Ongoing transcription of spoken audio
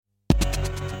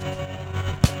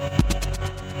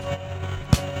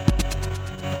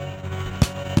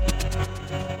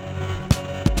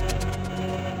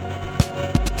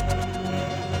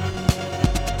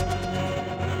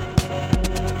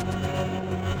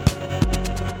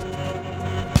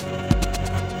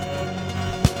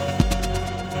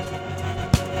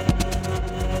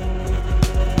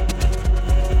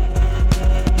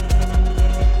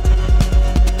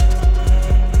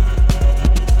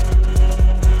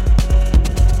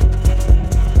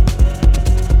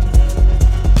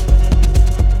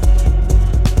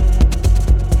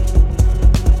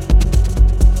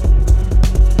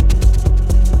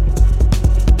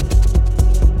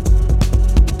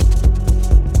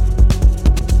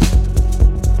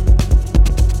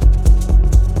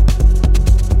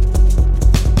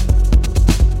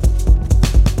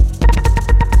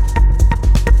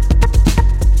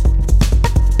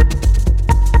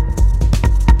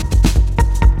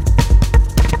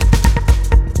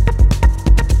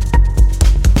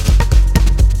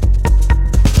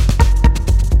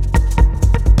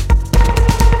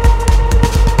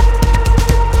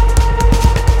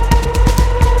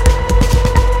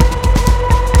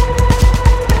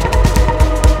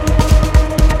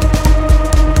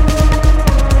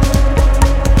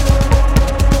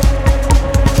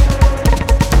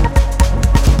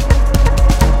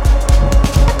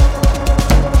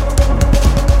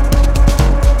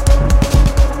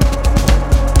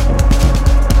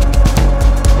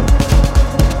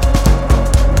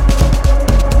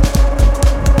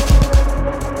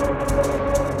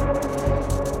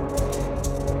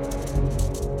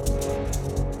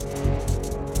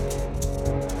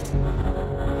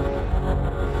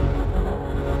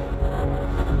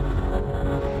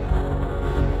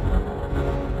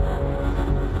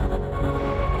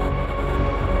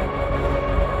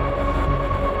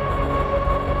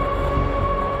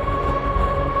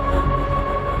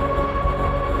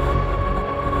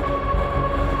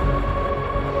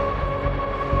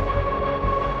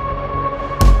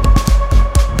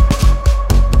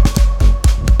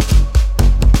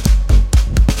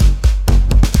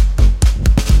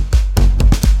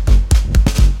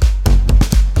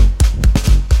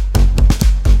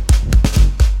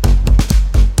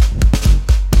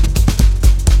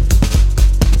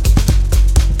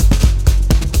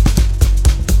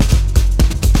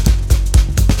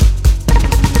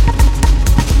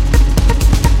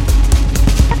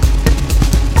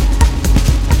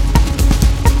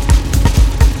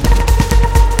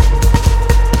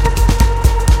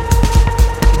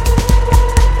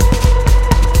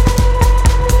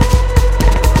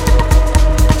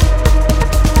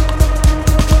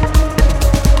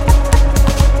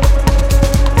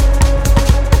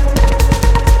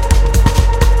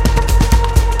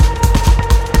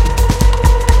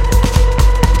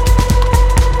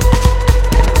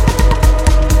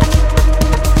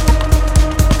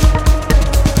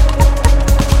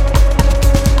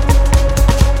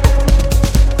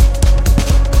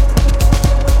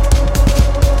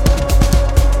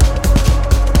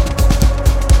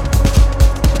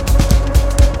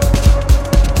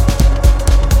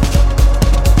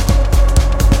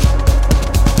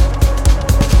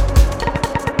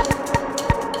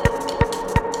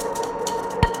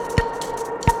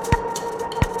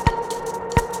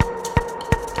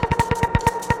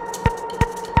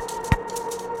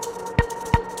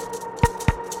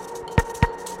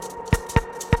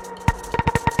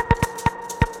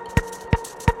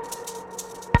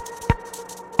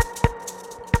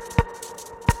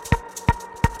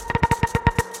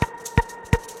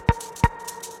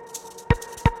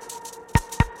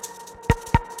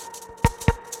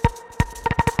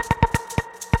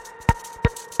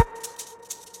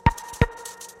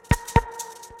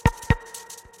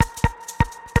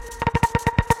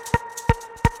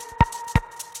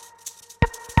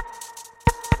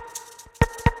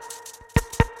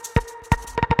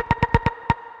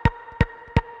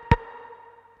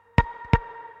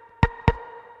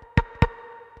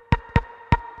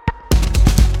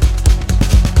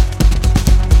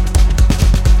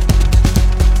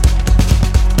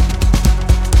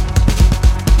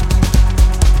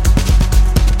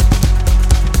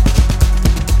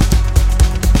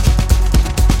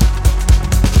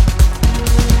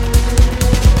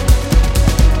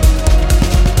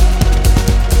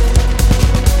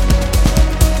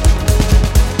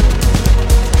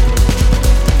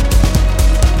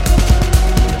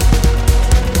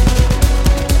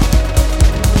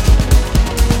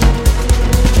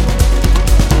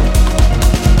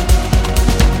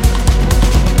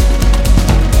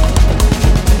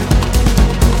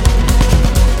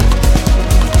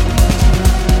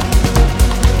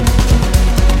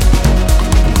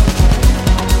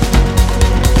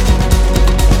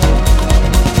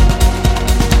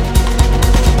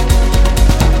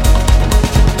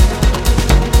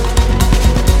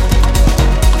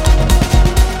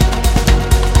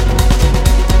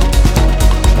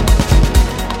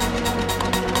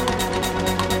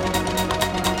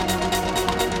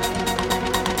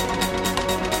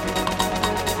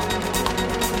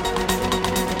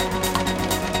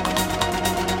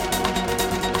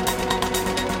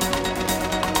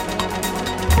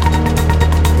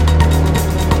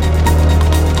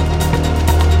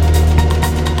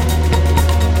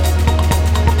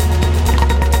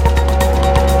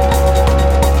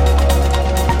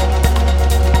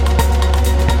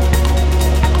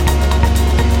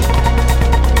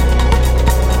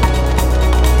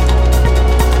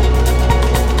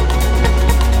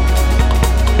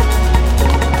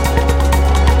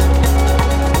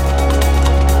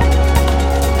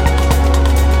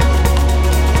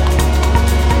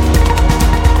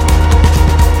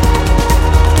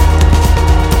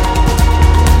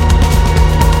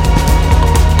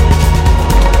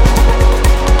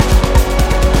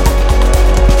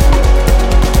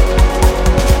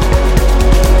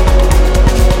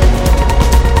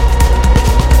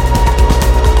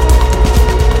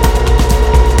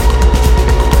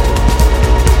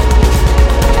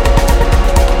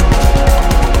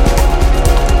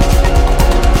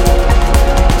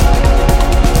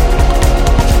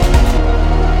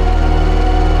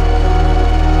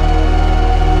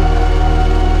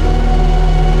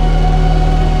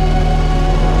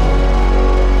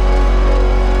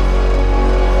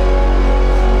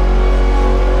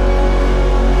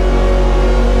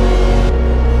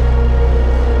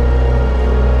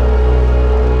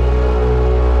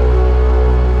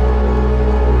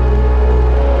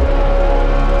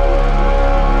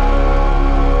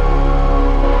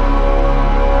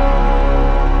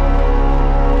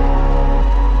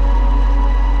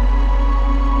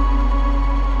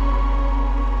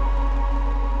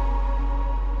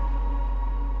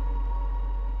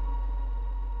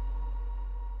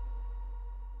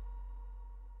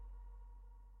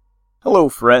Hello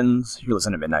friends, you're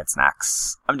listening to Midnight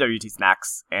Snacks. I'm WT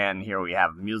Snacks, and here we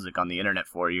have music on the internet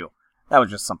for you. That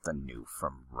was just something new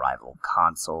from Rival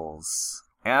Consoles.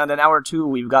 And in hour 2,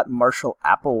 we've got Marshall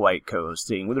Applewhite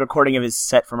co-hosting with a recording of his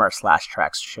set from our Slash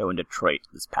Tracks show in Detroit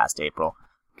this past April.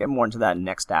 Get more into that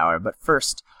next hour, but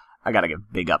first, I gotta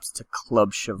give big ups to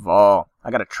Club Cheval. I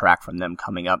got a track from them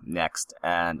coming up next,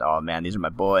 and oh man, these are my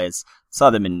boys. Saw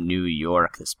them in New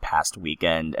York this past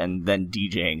weekend, and then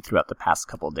DJing throughout the past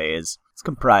couple days. It's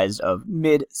comprised of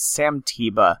Mid, Sam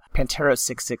Tiba, Pantera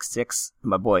 666,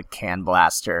 my boy Can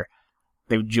Blaster.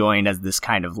 They've joined as this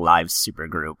kind of live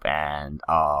supergroup, and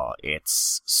oh,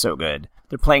 it's so good.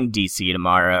 They're playing DC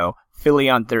tomorrow, Philly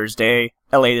on Thursday,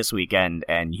 LA this weekend,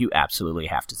 and you absolutely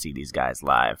have to see these guys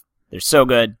live. They're so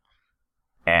good,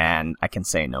 and I can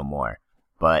say no more.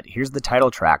 But here's the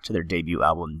title track to their debut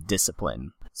album,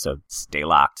 Discipline. So stay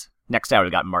locked. Next hour we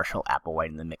got Marshall Applewhite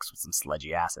in the mix with some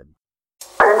sludgy acid.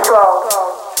 Control.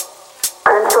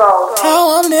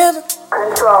 How I'm living.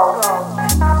 Control.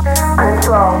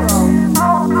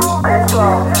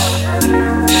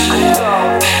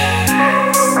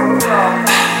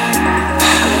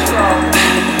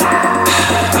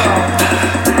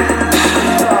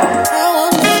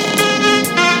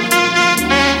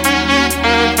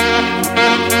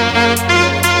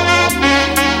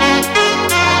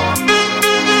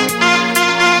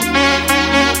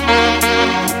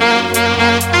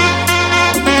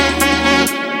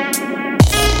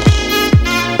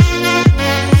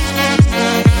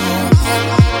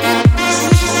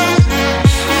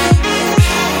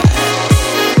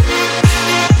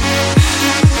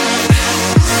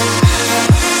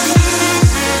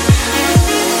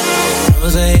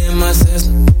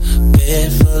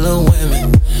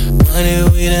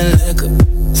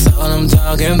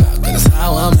 Talking about, that's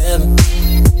how I'm living.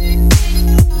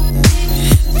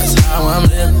 That's how I'm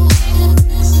living.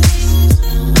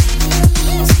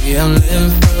 See, I'm living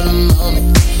for the moment,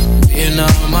 being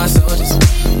all my soldiers,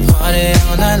 party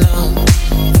all night long.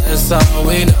 That's all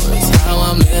we know, that's how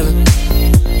I'm living.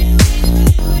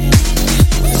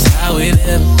 That's how we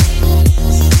live.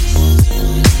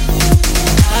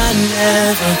 I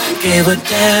never give a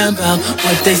damn about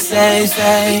what they say.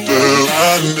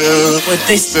 I never what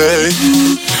they say.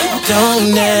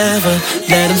 Don't ever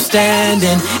let them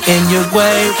standing in your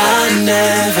way. I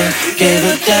never give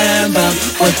a damn about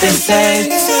what they say.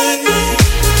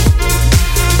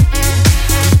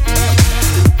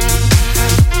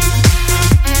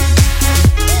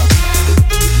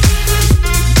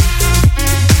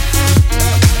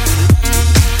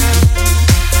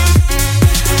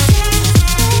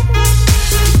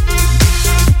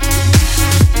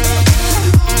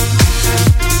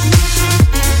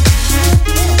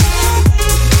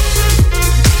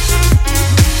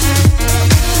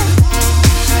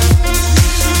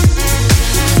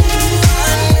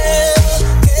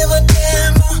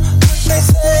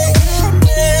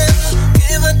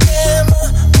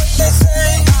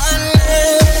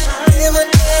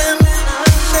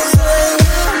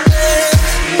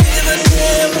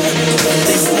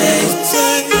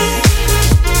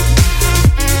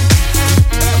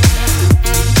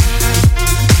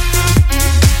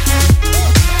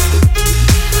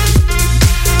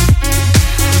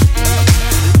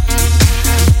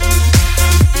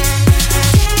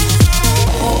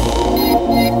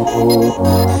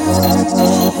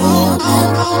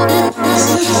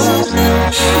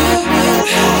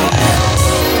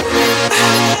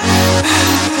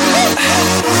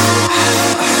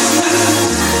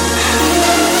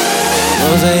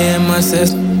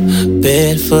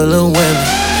 Bed full of women,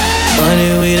 money,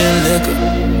 weed, and liquor.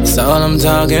 That's all I'm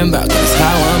talking about, that's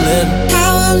how I'm living.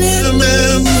 How I'm living,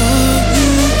 man.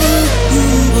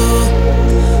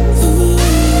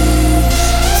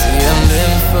 See, I'm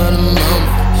living for the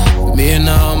moment, me and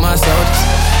all my soldiers,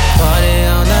 party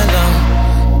all night long.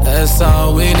 That's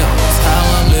all we know, that's how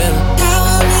I'm living. How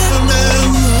I'm living, man.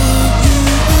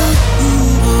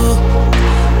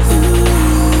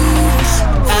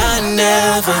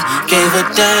 Never gave a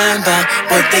damn about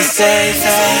what they say.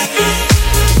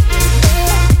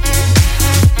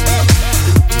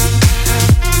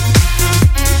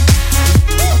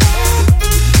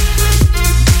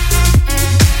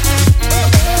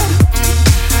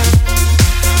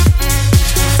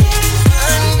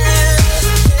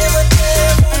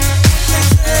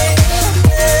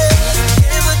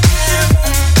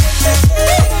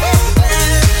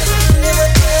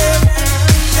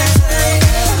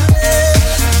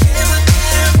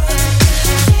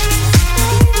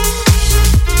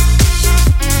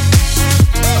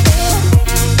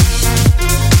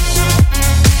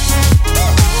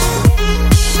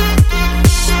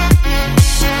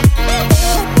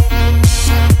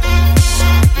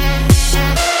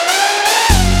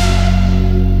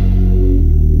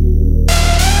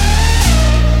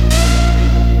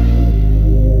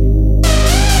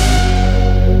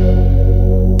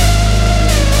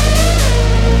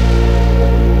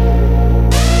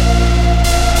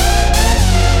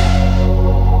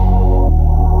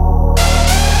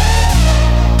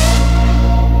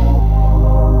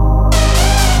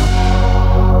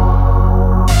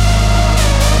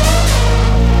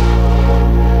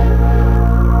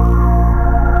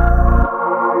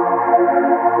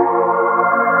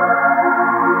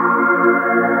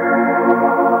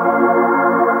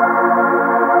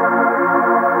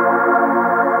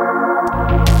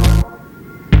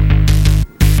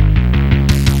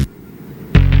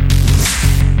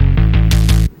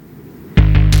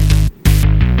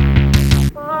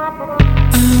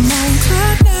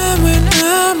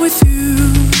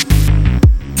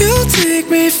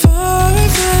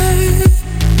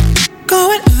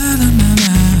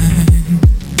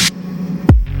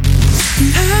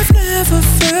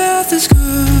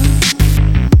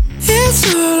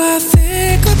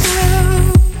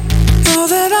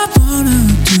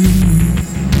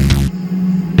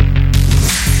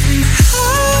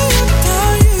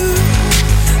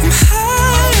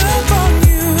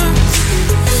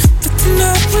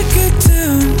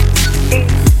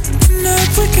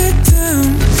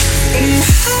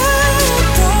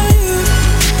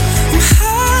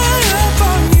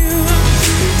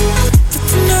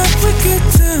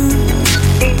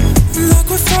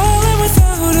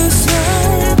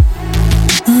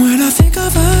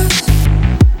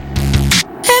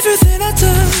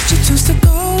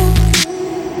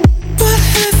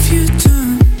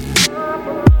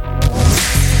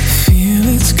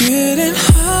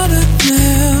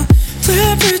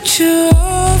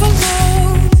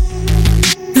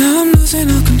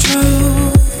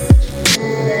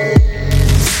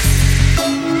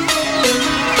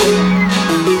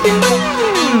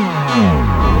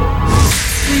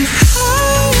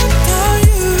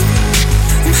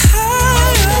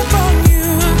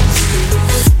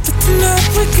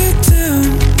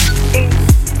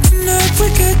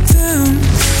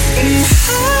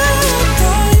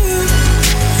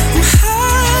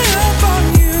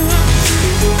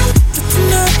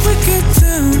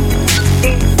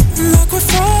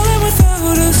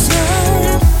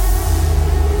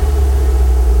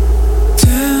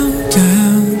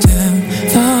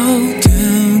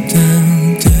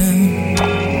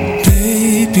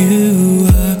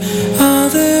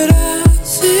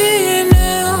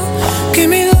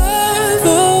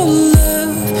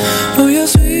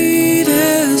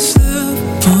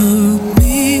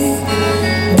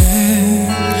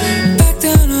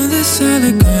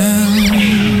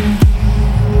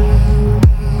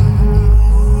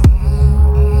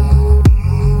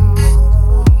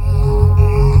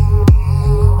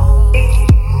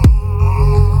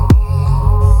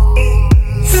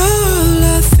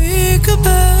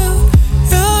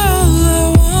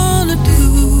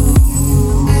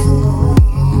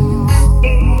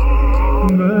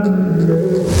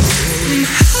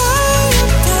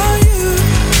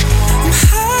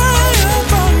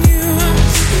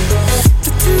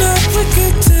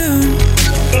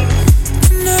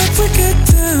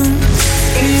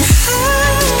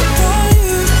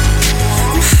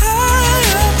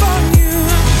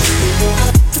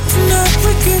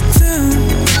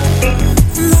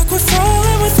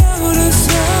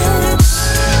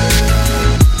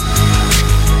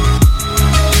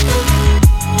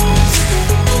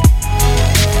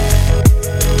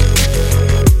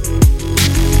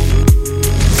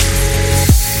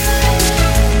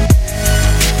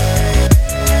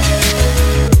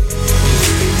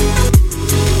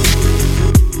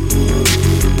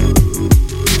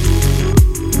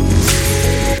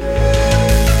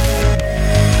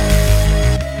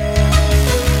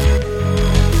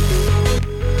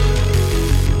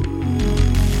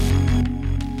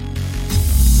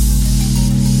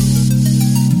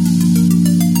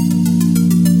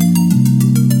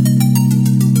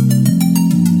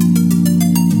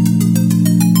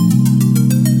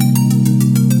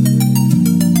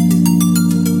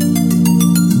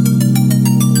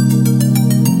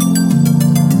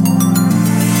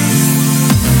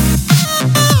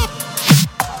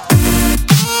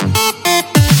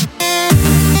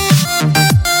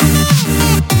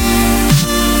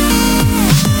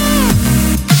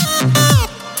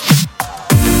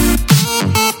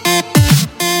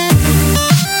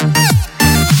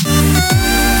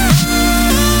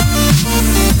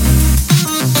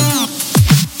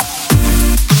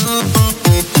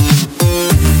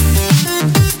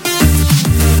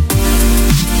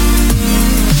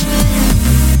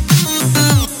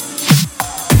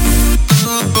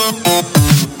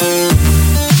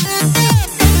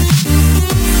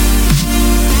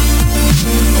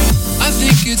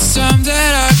 it's time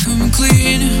that I come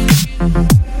clean.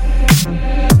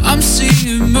 I'm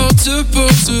seeing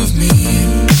multiples of me.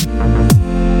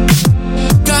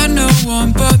 Got no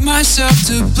one but myself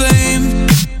to blame,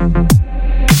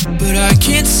 but I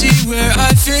can't see where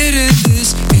I fit in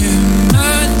this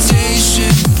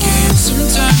imitation game.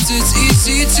 Sometimes it's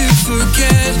easy to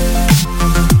forget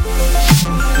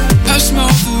how small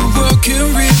the world can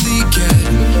really get,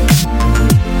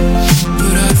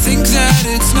 but I think that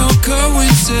it's no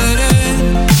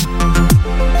coincidence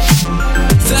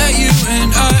that you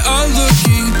and I are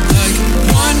looking like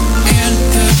one and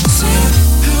the same.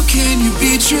 How can you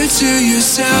be true to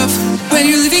yourself when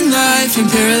you're living life in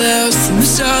parallels? From a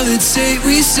solid state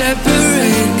we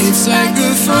separate. It's like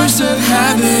a force of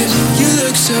habit. You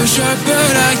look so sharp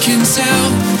but I can tell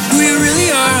who you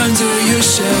really are under your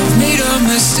shell. Made a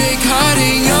mistake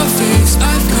hiding your face.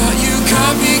 I've got you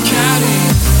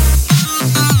copycatting.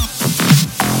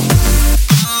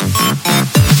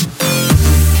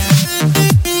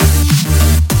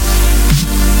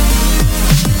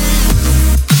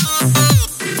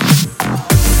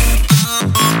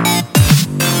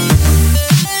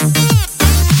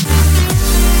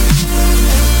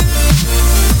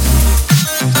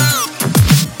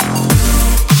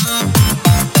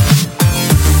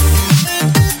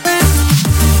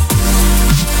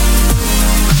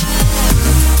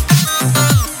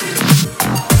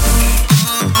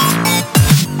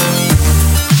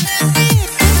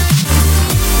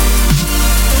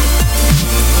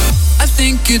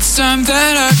 It's time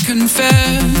that I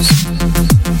confess.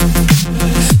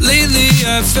 Lately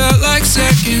I felt like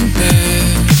second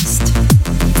best.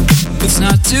 It's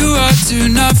not too hard to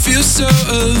not feel so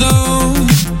alone,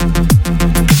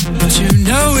 but you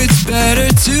know it's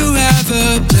better to have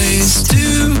a place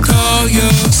to call your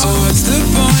own. So what's the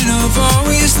point of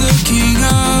always looking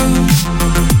up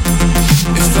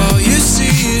if all you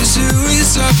see is who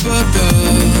is up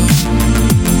above?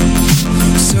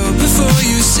 So before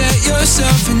you set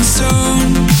yourself in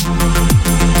stone,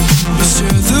 be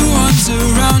sure the ones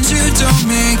around you don't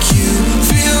make you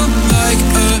feel like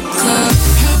a cloud.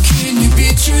 How can you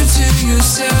be true to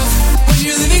yourself when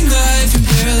you're living life in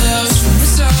parallels? From a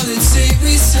solid state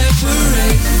we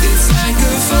separate. It's like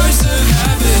a force of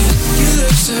habit. You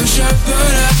look so sharp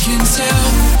but I can tell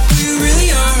who you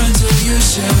really are under your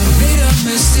shell. Made a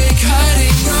mistake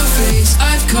hiding your face.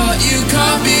 I've caught you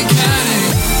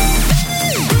copycatting.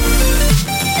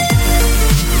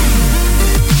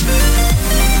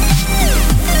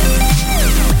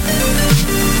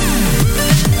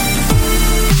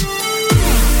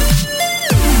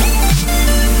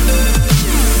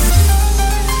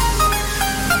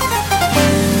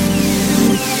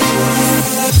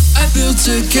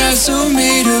 A castle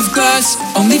made of glass,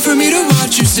 only for me to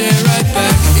watch you stare right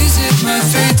back. Is it my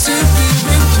fate to be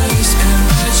replaced? Am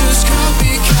I just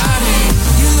copycatting?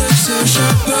 You look so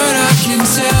sharp but I can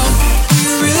tell who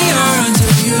you really are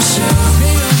under your shell.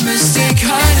 Made a mistake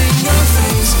hiding your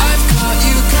face. I've caught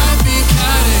you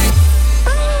copycatting.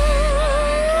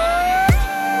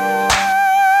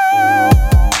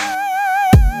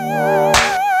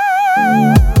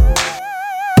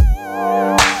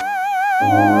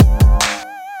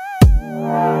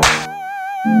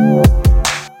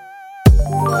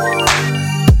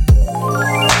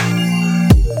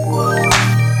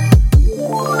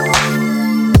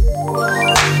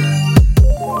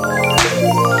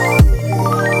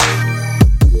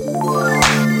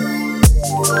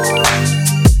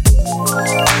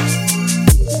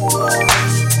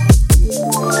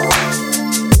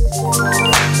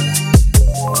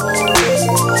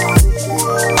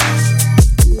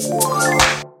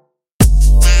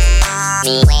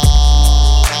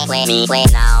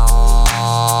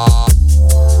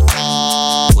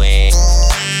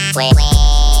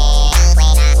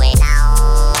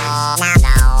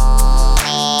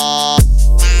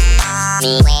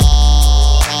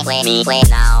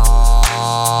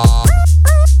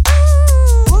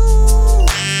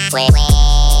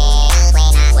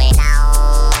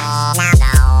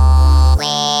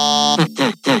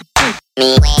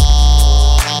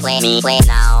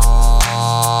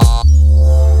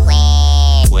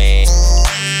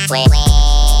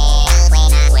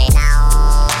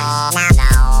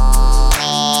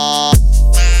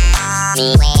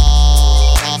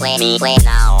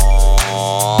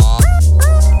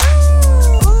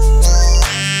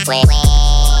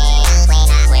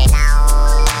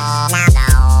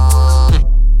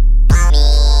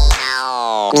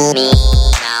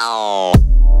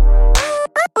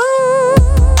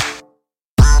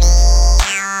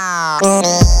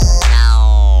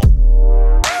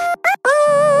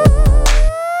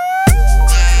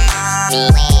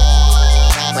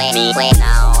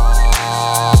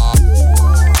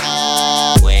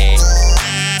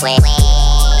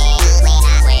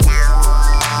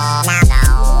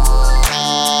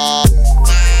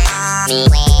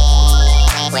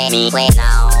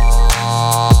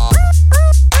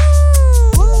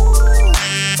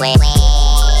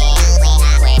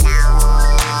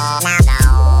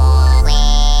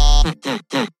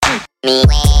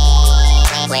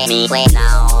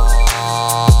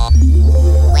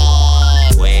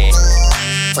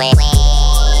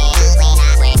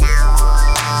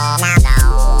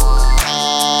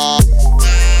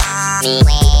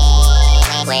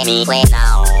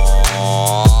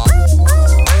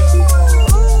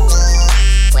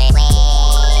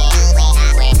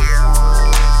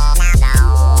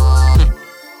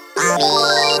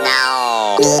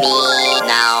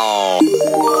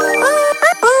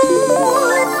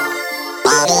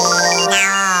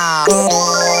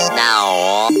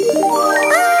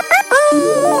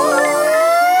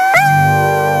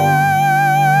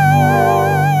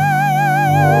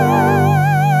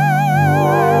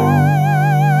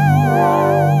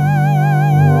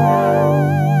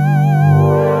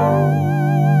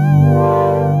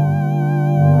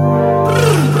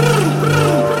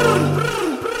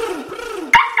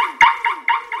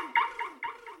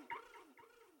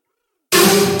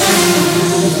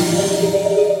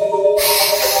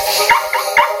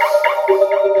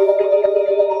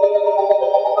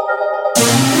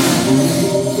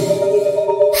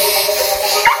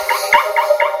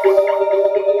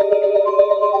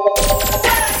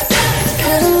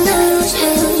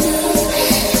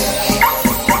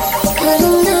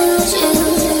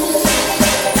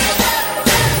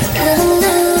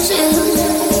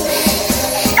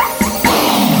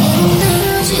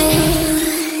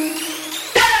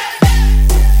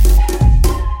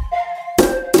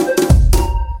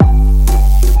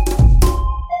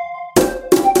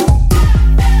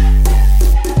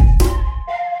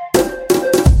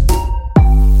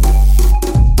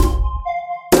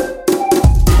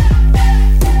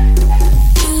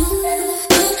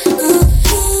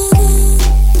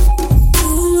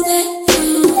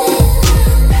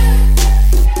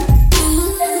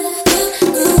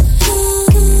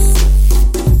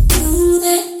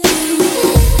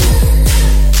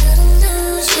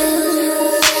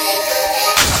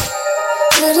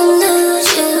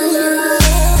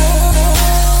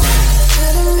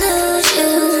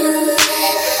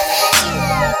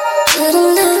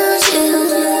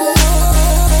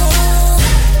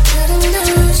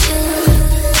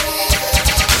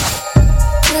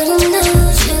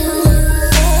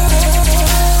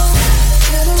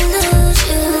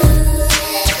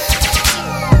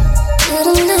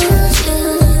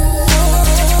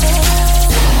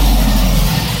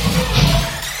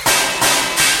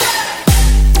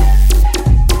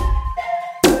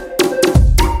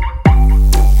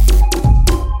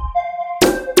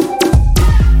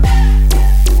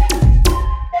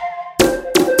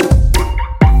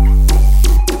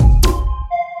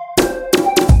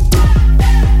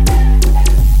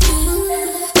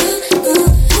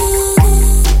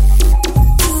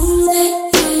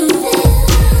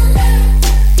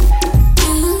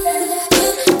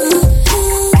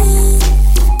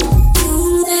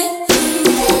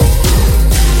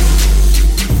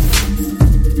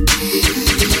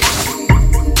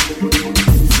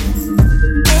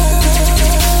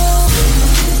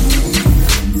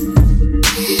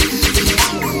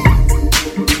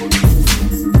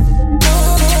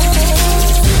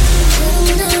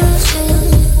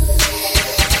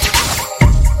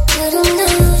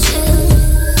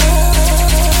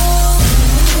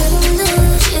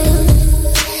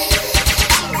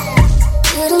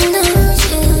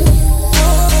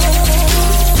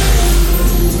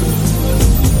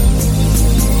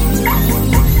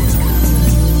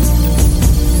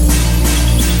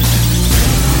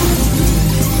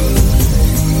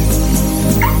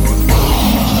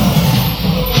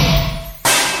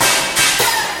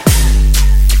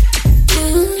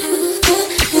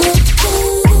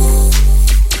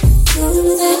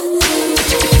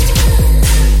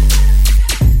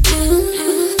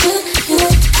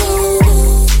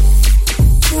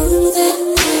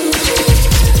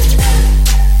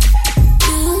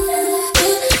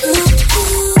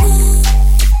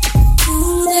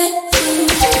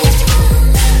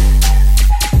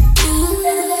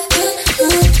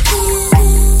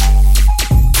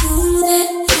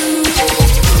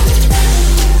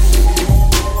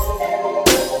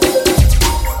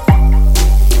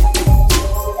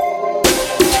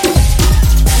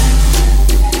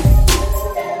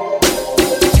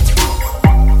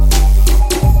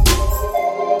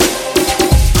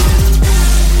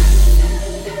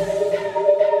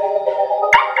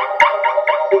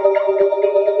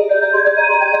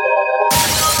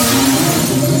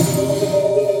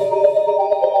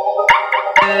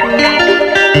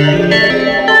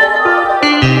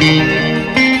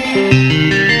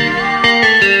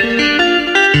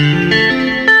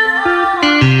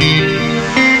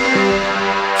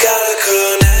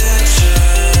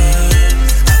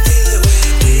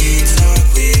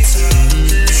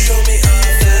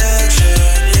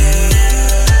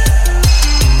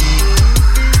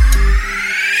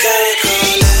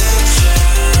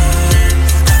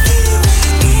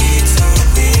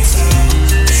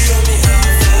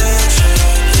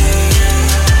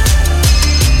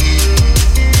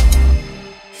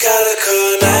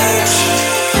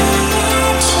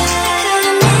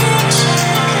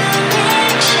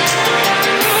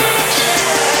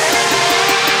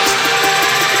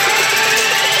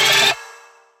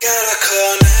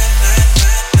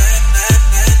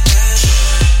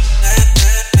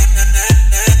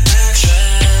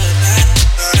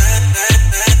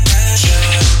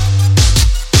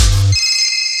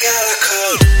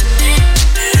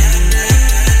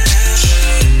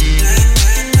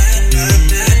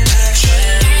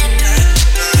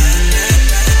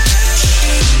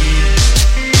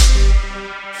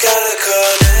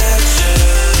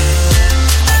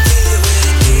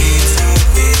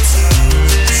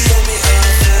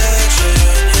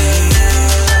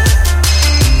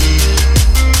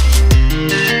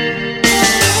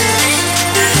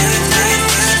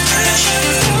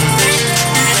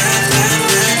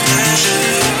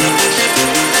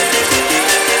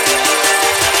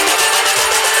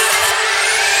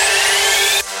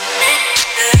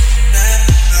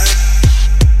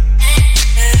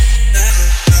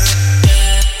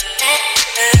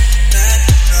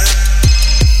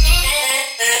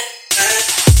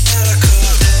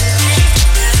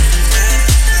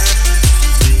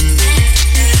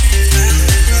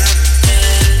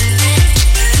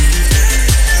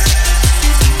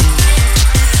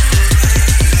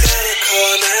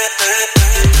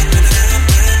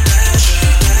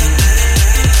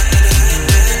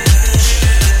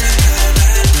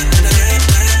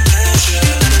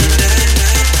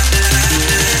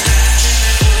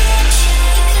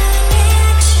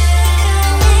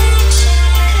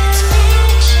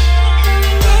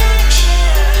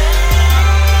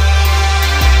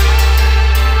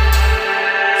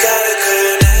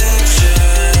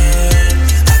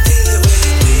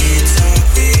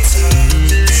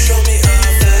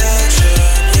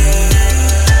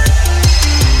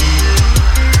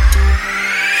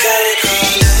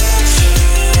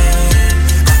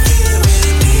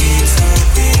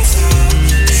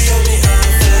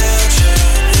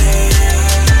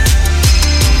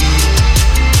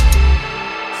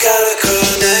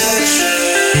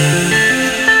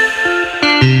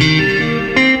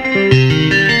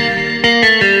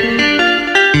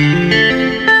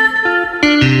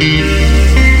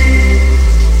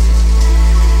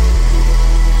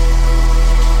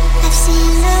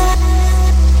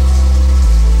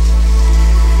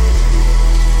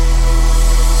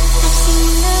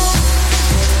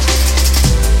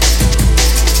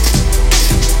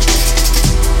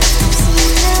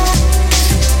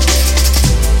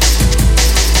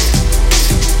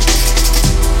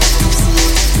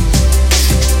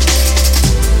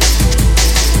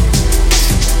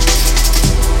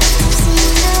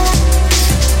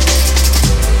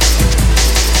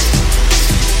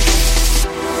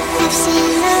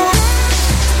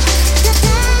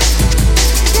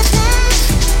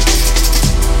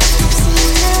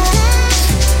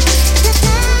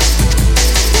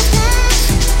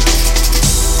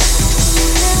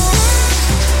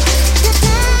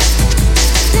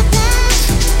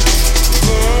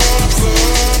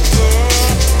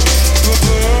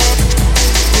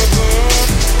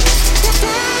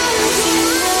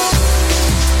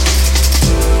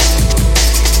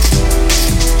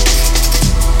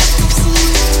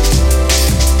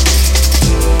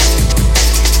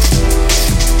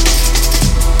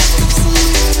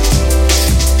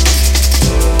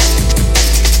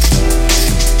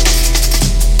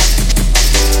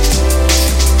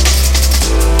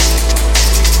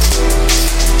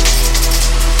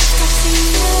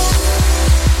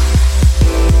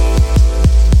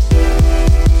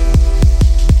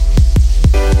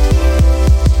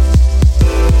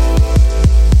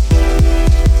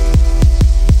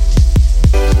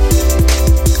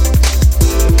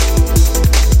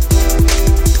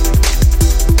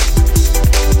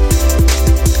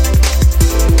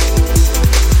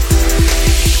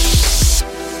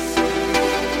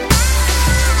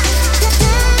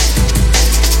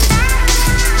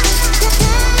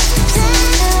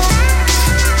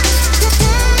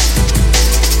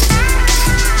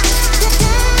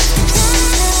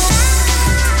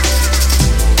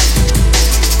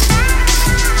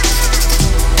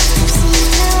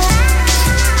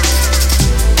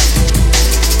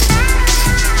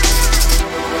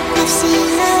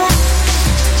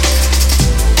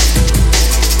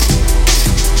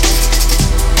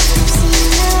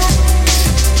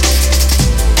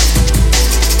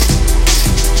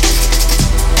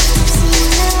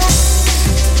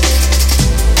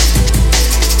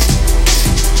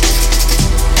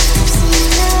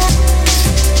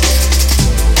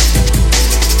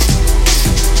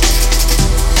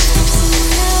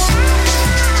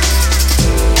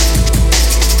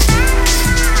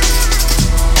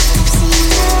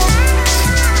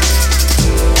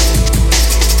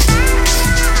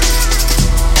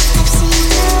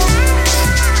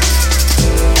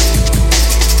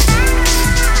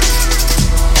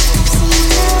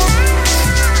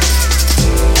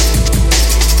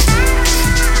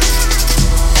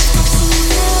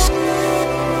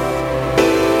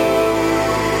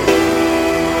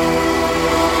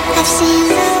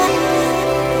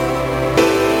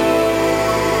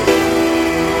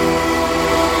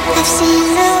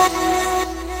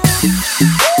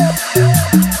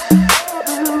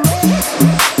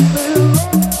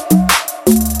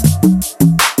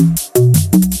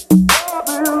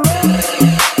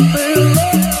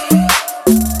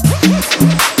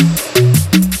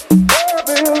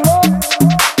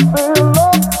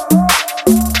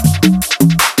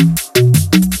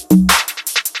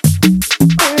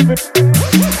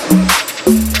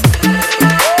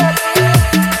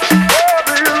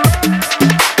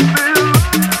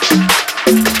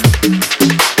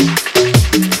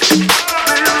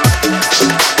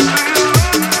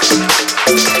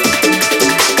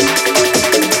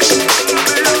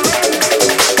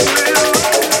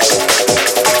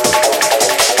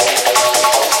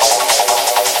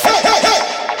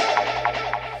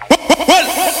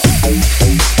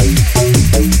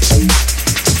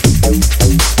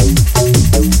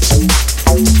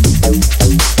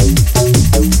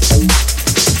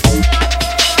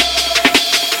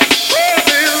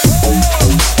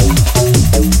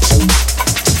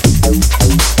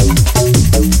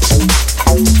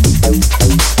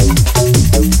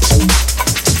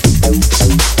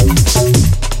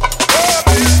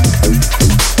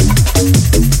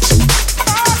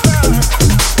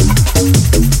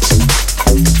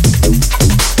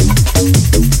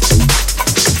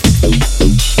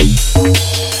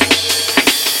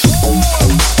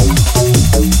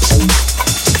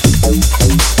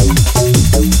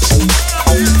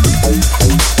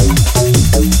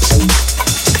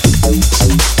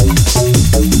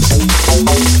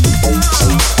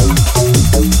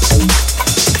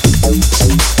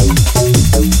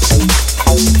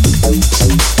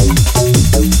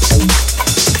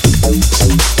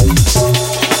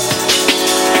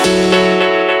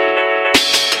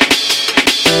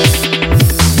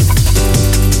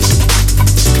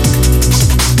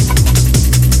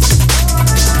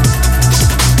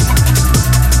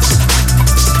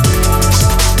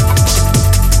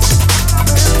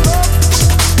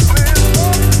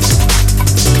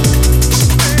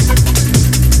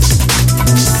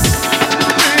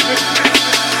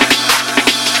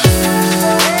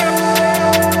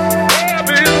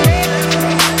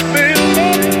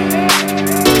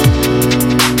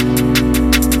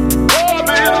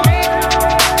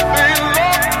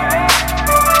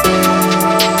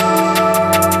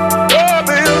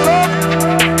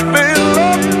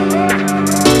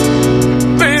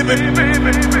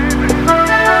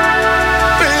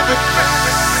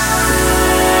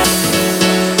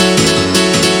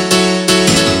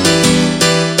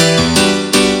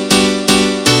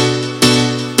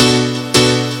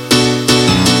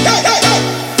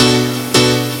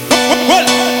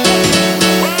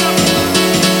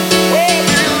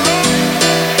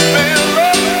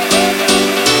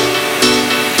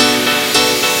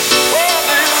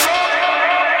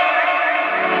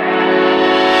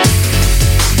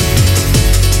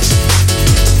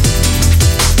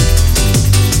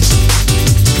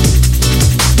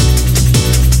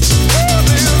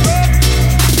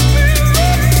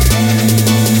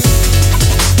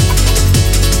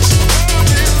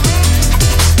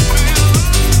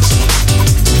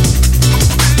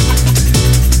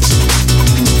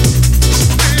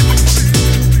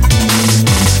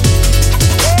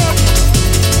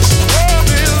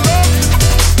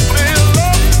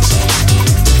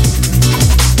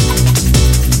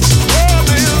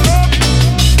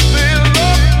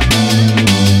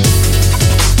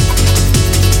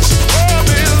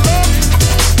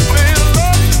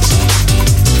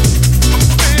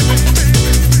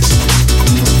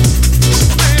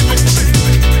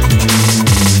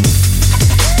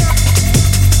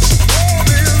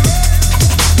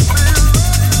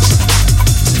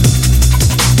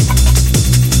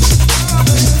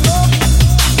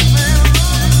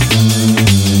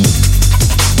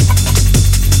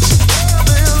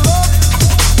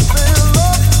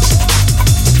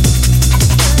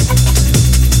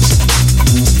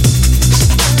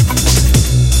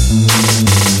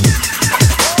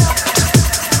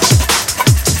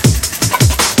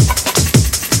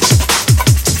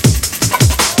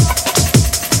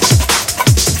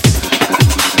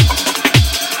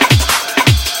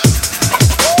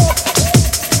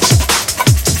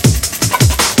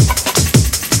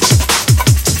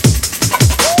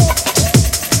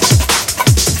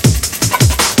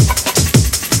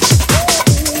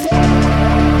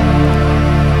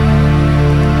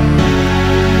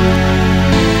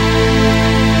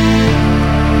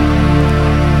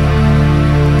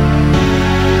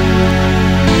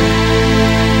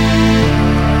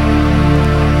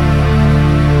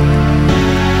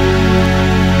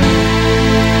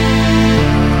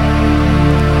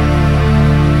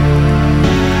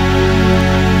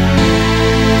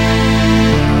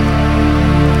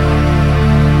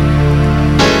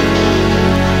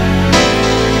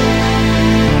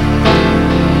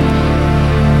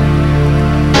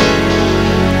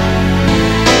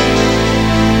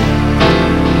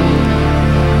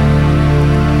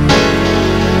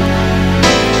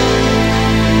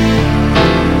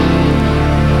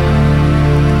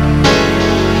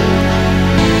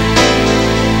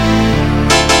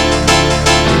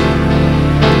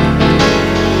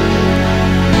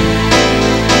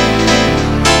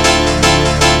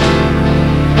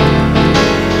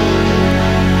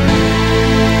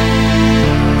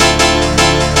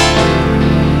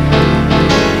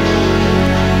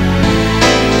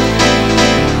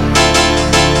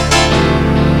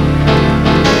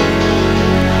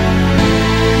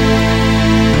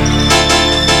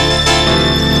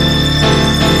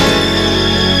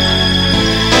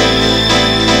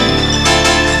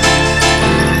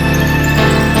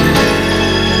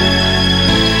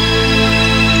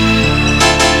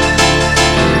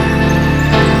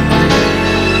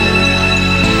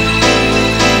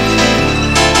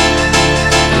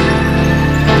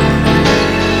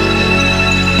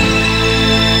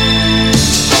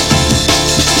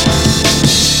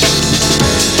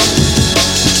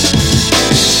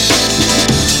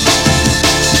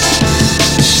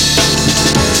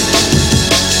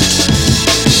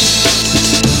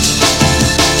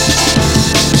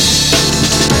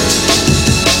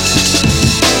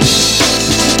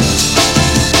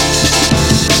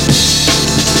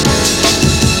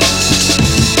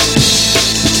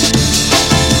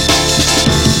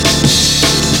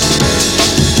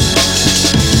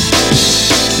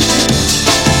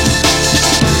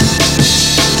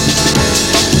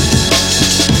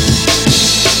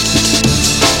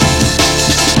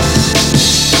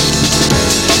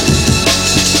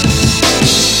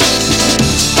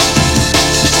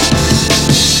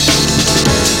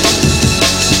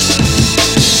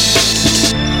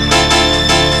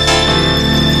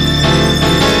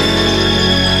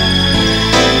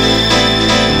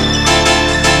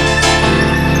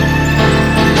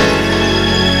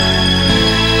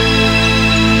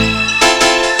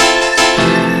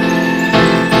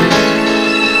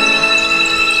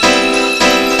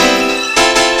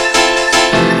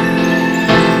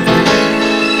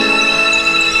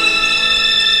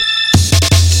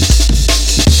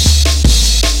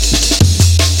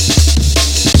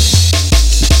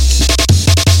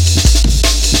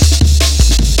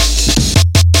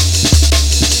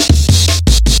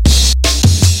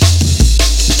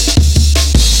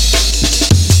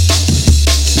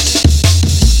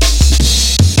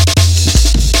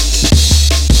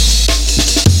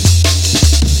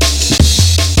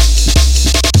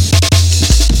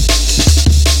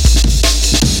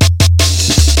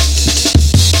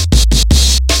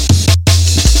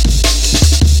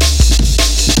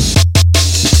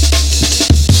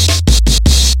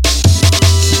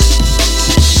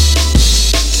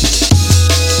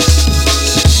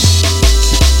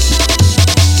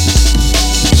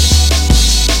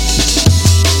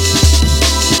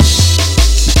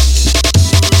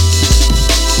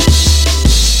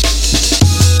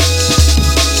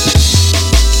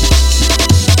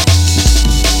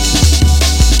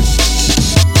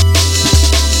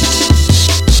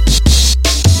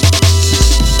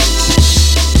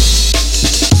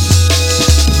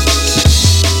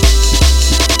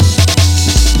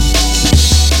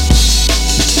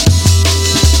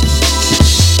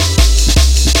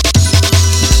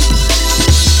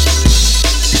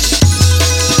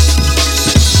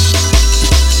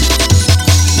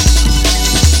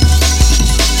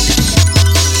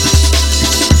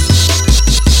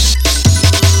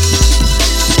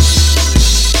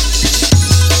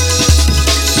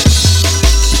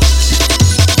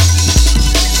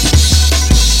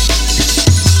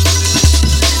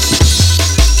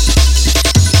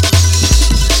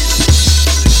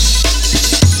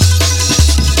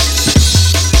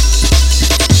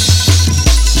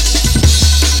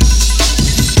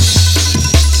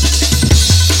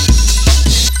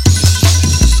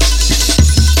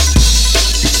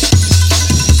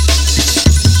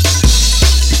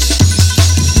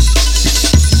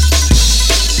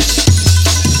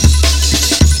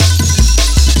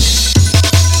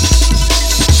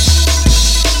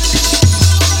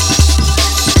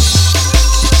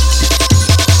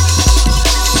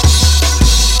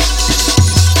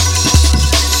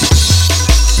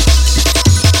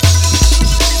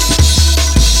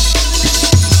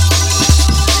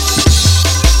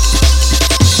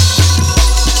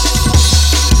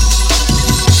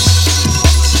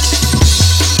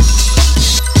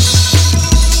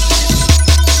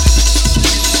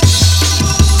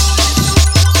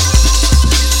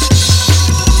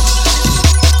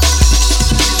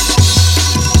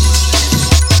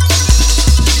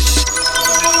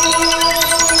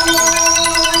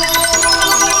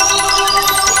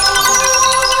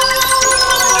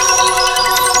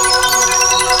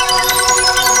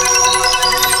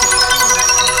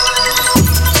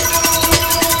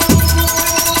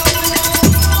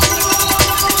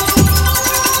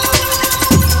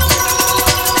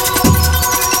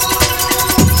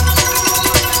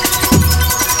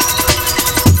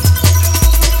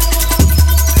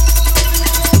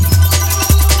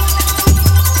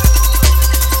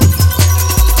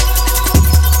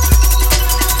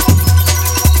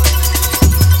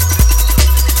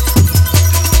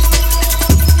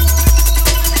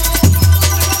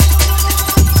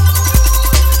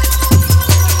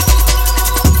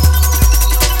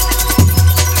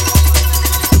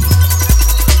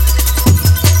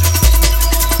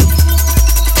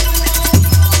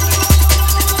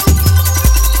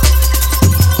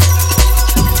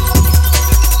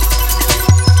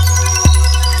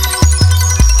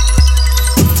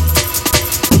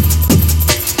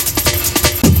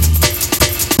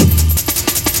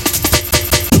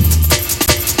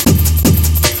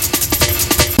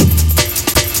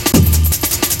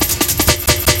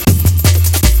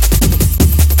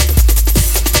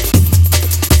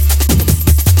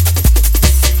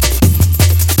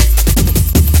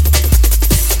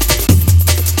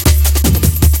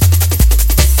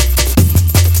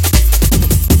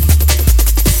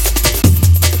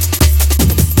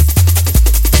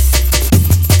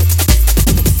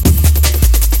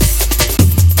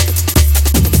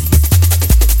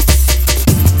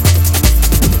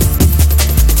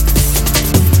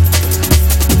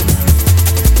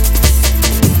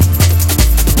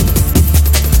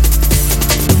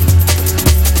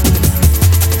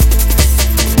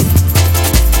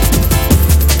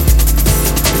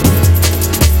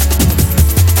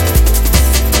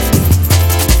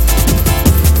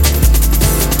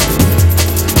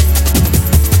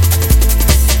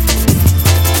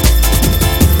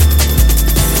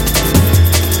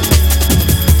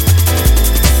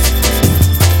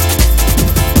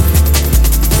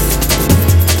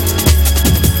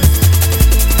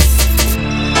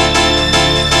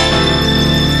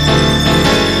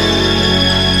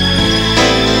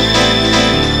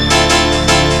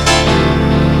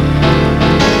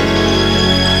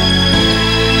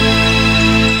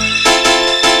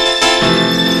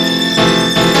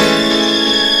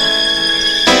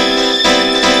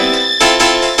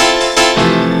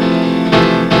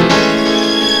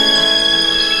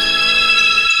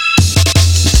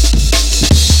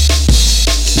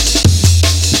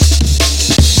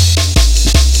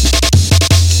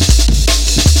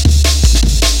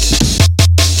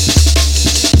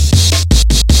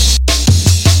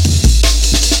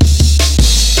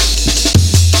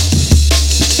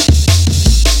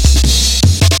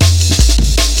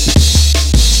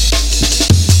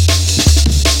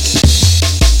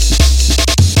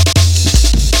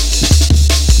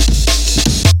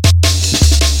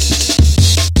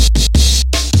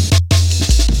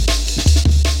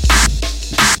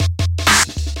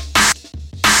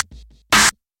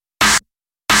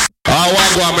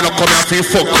 I'm gonna come here for you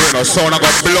fuck you know. So I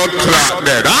got blood clot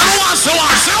dead. I don't want to say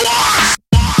what?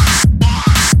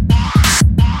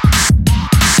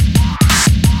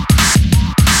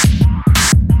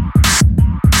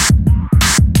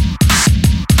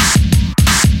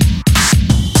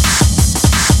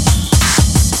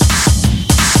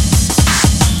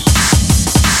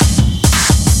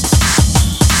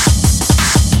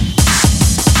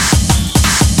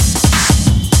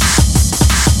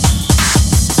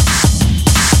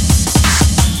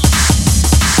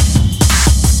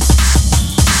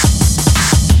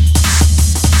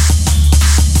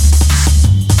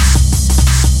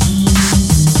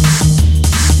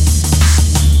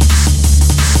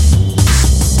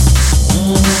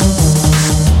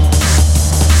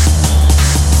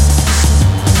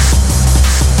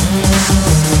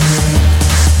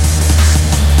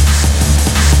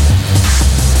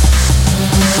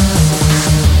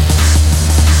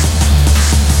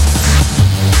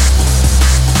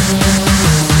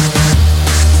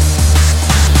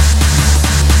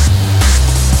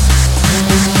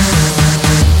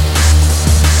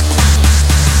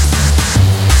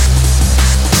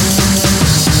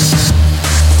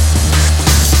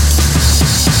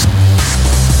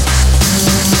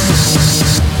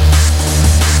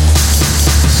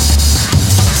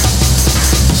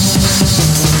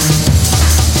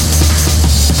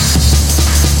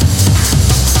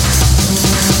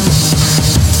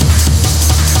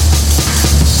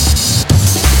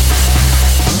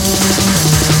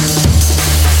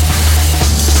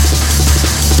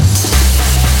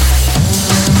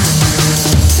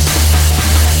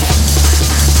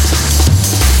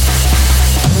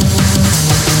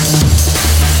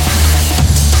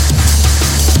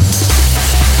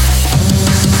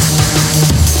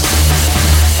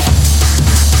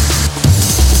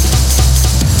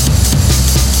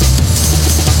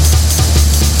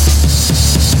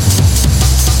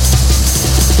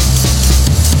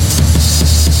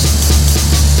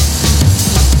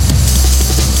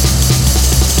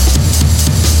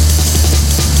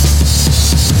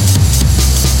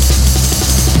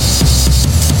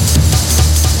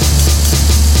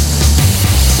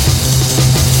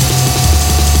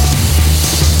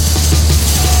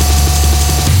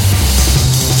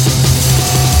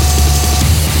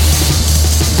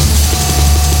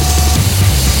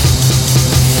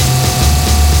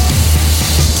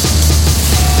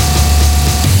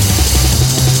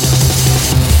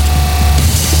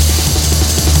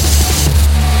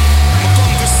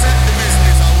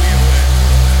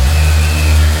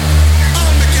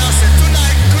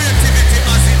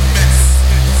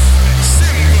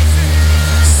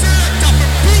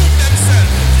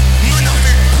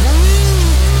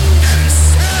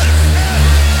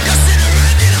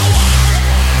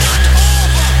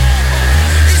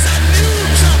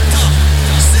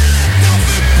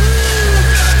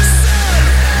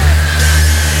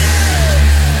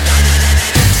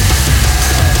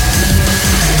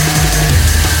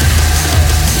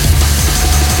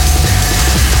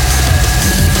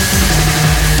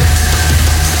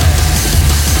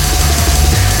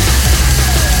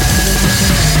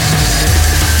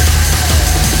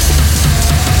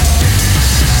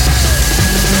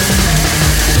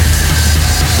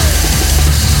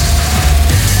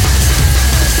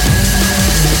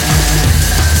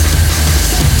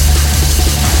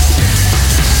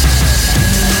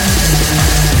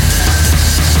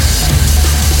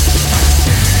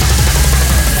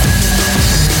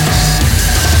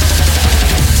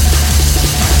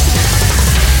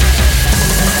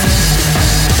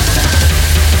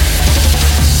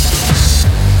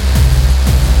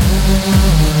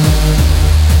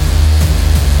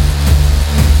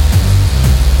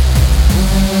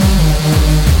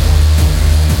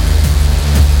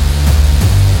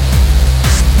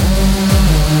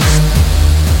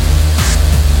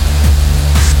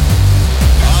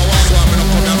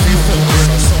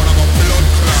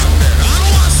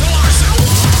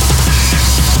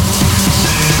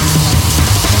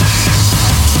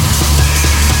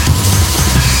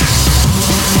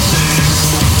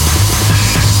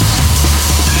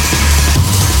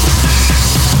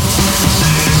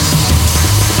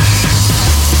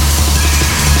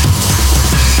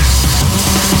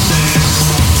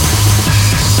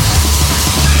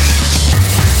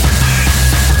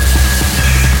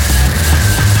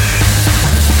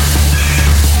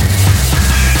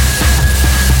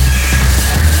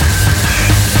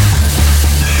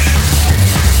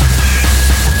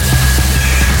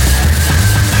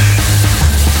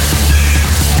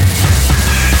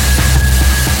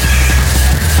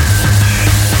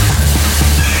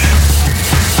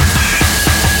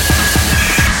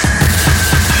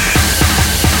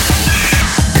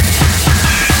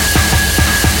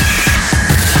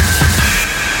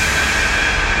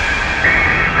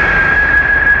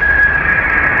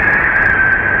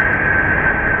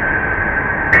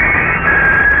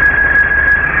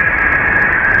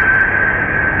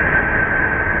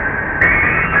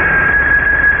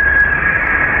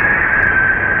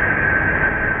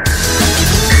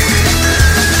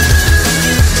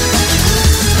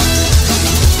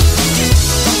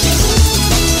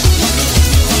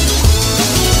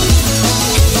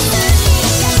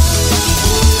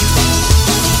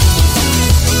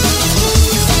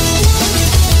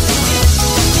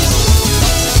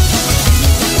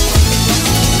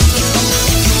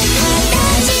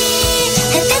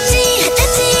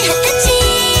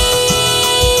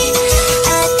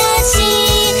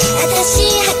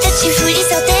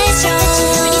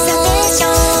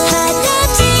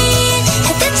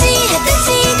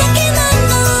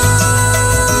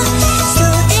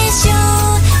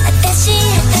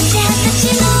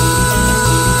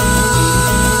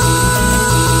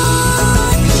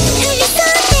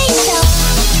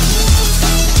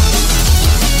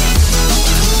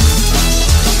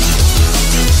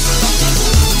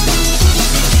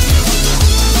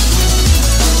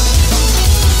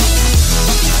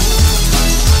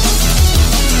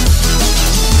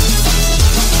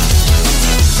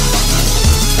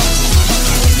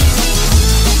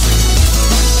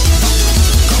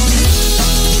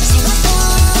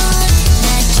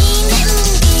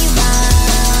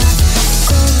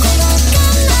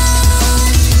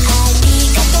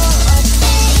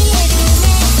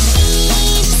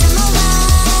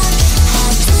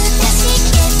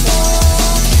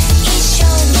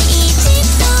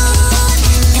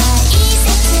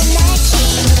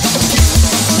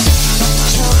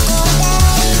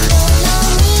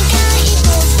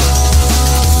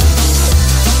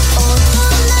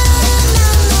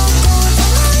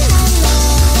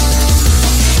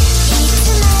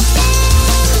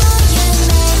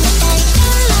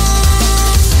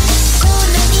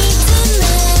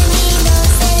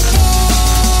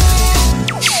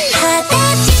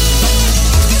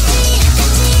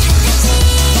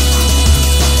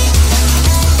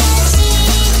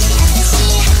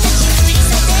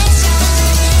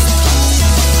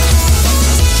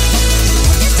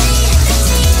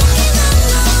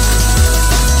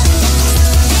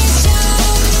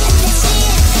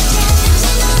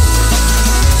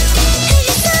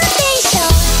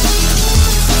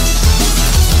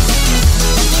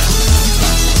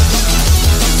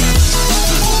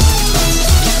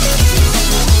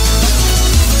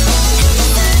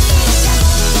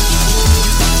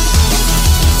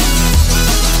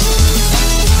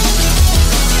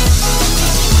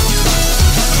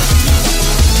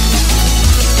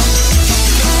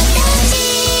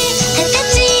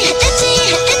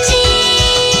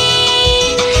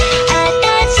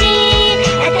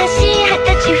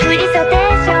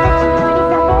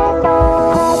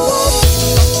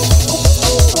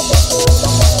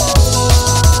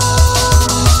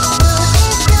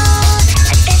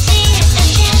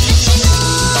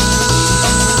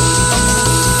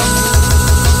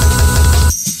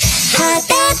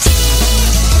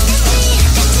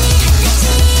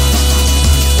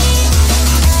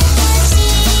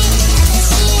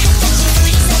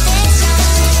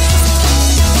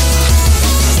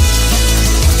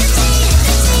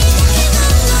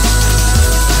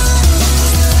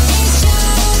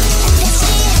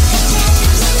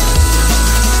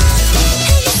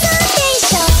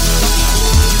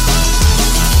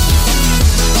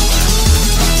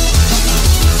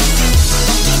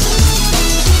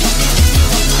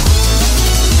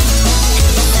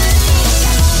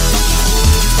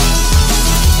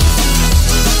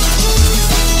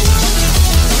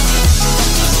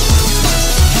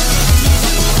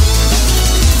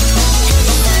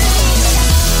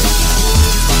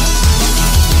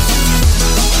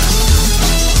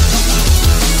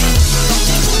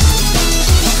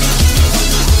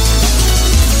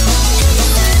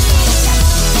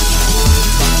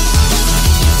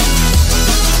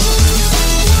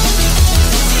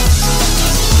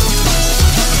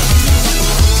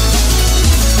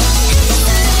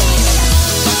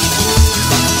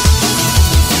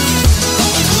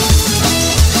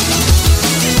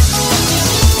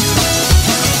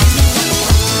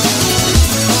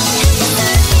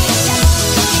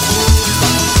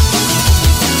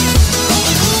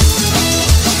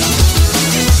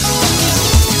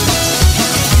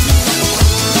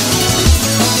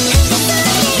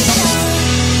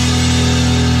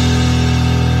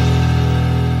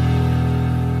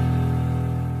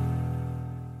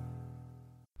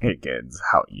 Hey kids,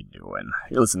 how you doing?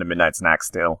 You're listening to Midnight Snacks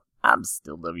still. I'm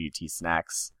still WT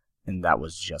Snacks, and that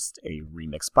was just a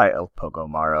remix by El Poco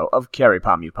Maro of Kyary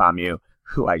Pamyu Pamyu,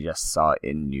 who I just saw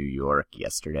in New York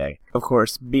yesterday. Of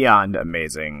course, beyond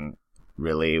amazing,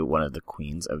 really one of the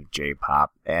queens of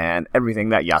J-pop, and everything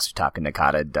that Yasutaka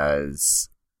Nakata does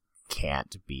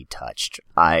can't be touched.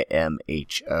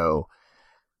 IMHO.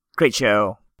 Great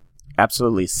show.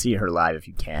 Absolutely see her live if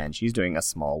you can. She's doing a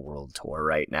small world tour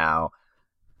right now.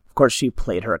 Of course, she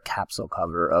played her capsule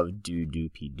cover of Do Do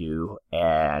P Do,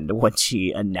 and when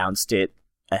she announced it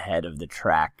ahead of the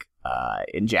track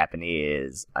in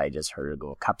Japanese, I just heard her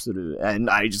go Kapsuru, and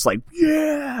I just like,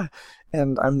 yeah!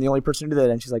 And I'm the only person who did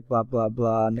it, and she's like, blah, blah,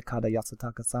 blah, Nakata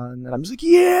Yasutaka-san, and I'm just like,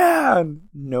 yeah! And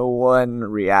no one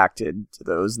reacted to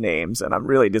those names, and I'm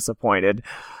really disappointed,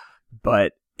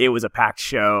 but it was a packed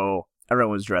show,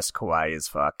 everyone was dressed kawaii as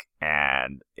fuck,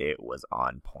 and it was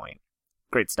on point.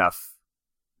 Great stuff.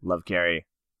 Love Kyary.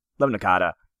 Love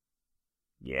Nakata.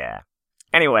 Yeah.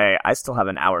 Anyway, I still have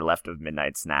an hour left of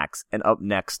Midnight Snacks, and up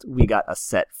next, we got a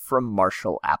set from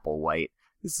Marshall Applewhite.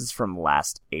 This is from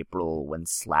last April when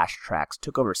Slash Tracks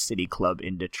took over City Club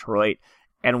in Detroit,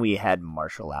 and we had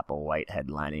Marshall Applewhite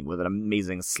headlining with an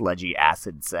amazing sludgy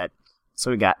acid set. So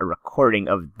we got a recording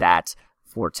of that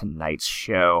for tonight's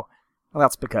show. Well,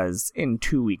 that's because in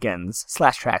 2 weekends,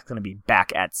 Slash Tracks is going to be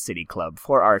back at City Club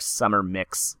for our summer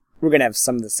mix. We're going to have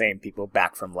some of the same people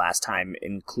back from last time,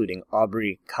 including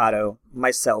Aubrey, Kato,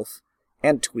 myself,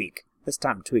 and Tweak. This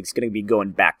time Tweak's going to be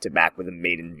going back-to-back with a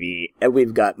Maiden V, and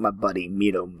we've got my buddy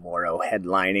Mito Moro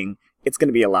headlining. It's going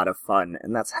to be a lot of fun,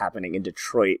 and that's happening in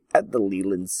Detroit at the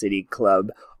Leland City Club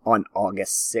on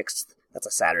August 6th. That's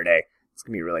a Saturday. It's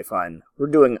going to be really fun. We're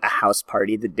doing a house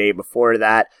party the day before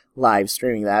that, live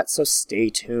streaming that, so stay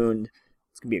tuned.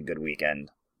 It's going to be a good weekend.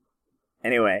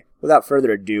 Anyway, without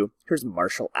further ado, here's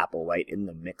Marshall Applewhite in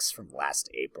the mix from last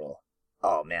April.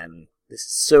 Oh man, this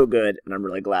is so good, and I'm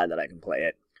really glad that I can play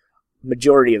it.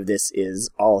 Majority of this is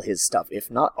all his stuff,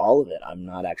 if not all of it, I'm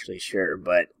not actually sure,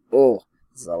 but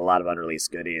this is a lot of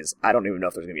unreleased goodies. I don't even know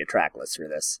if there's going to be a track list for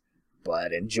this,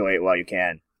 but enjoy it while you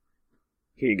can.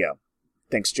 Here you go.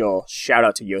 Thanks, Joel. Shout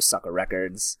out to Yosaka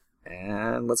Records,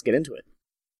 and let's get into it.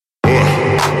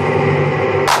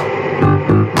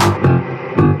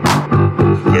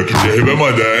 É que Jerry vai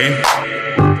mandar, hein?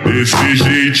 Desse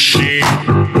jeitinho.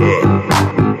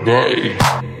 Vai.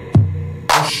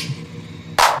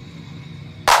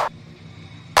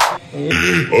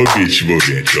 Ó o beat,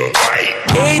 gente, ó.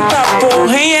 Eita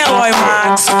porra, hein, Eloy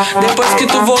Max? Depois que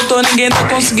tu voltou, ninguém tá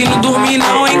conseguindo dormir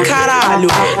não, hein, caralho?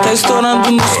 Tá estourando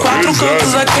nos 4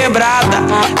 cantos da quebrada.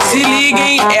 Se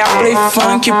liguem, é a Play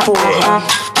Funk, porra.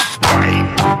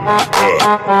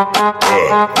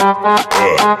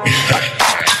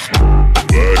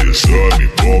 Vários sobe,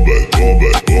 bomba,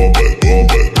 bomba, bomba,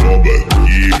 bomba, bomba.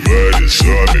 E vários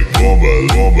sobe, bomba,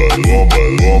 lomba, lomba,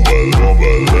 lomba, lomba,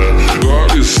 lá.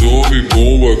 Vários sobe,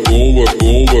 bomba, bomba,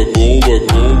 bomba, bomba,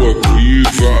 bomba. E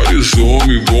vários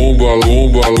sobe, bomba,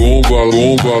 lomba, lomba,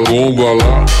 lomba, lomba,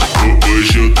 lá.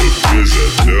 Hoje eu tô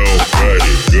pesadão,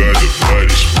 carregando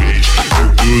vários pentes. É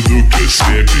tudo que eu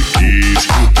sempre quis,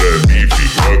 pra mim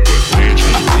ficar contente.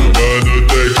 Mano,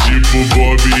 tá tipo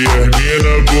bomba e as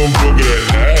mina bumbum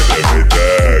granada. Vai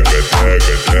taca,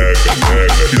 taca, taca,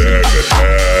 taca, taca,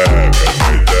 taca.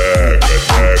 Vai taca,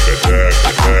 taca,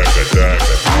 taca, taca,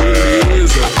 taca.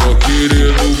 Beleza, tá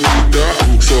querendo gritar,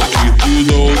 só que tu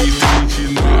não entende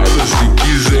nada. Se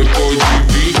quiser pode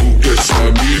vir, que essa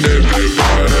mina é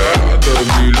preparada.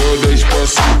 Melhor dar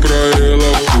espaço pra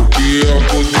ela, porque a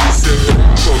potência é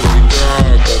brava. Vai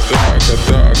taca, taca,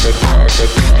 taca, taca,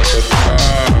 taca, taca.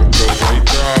 Vai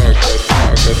taca,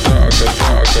 taca, taca,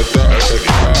 taca, taca,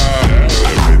 taca.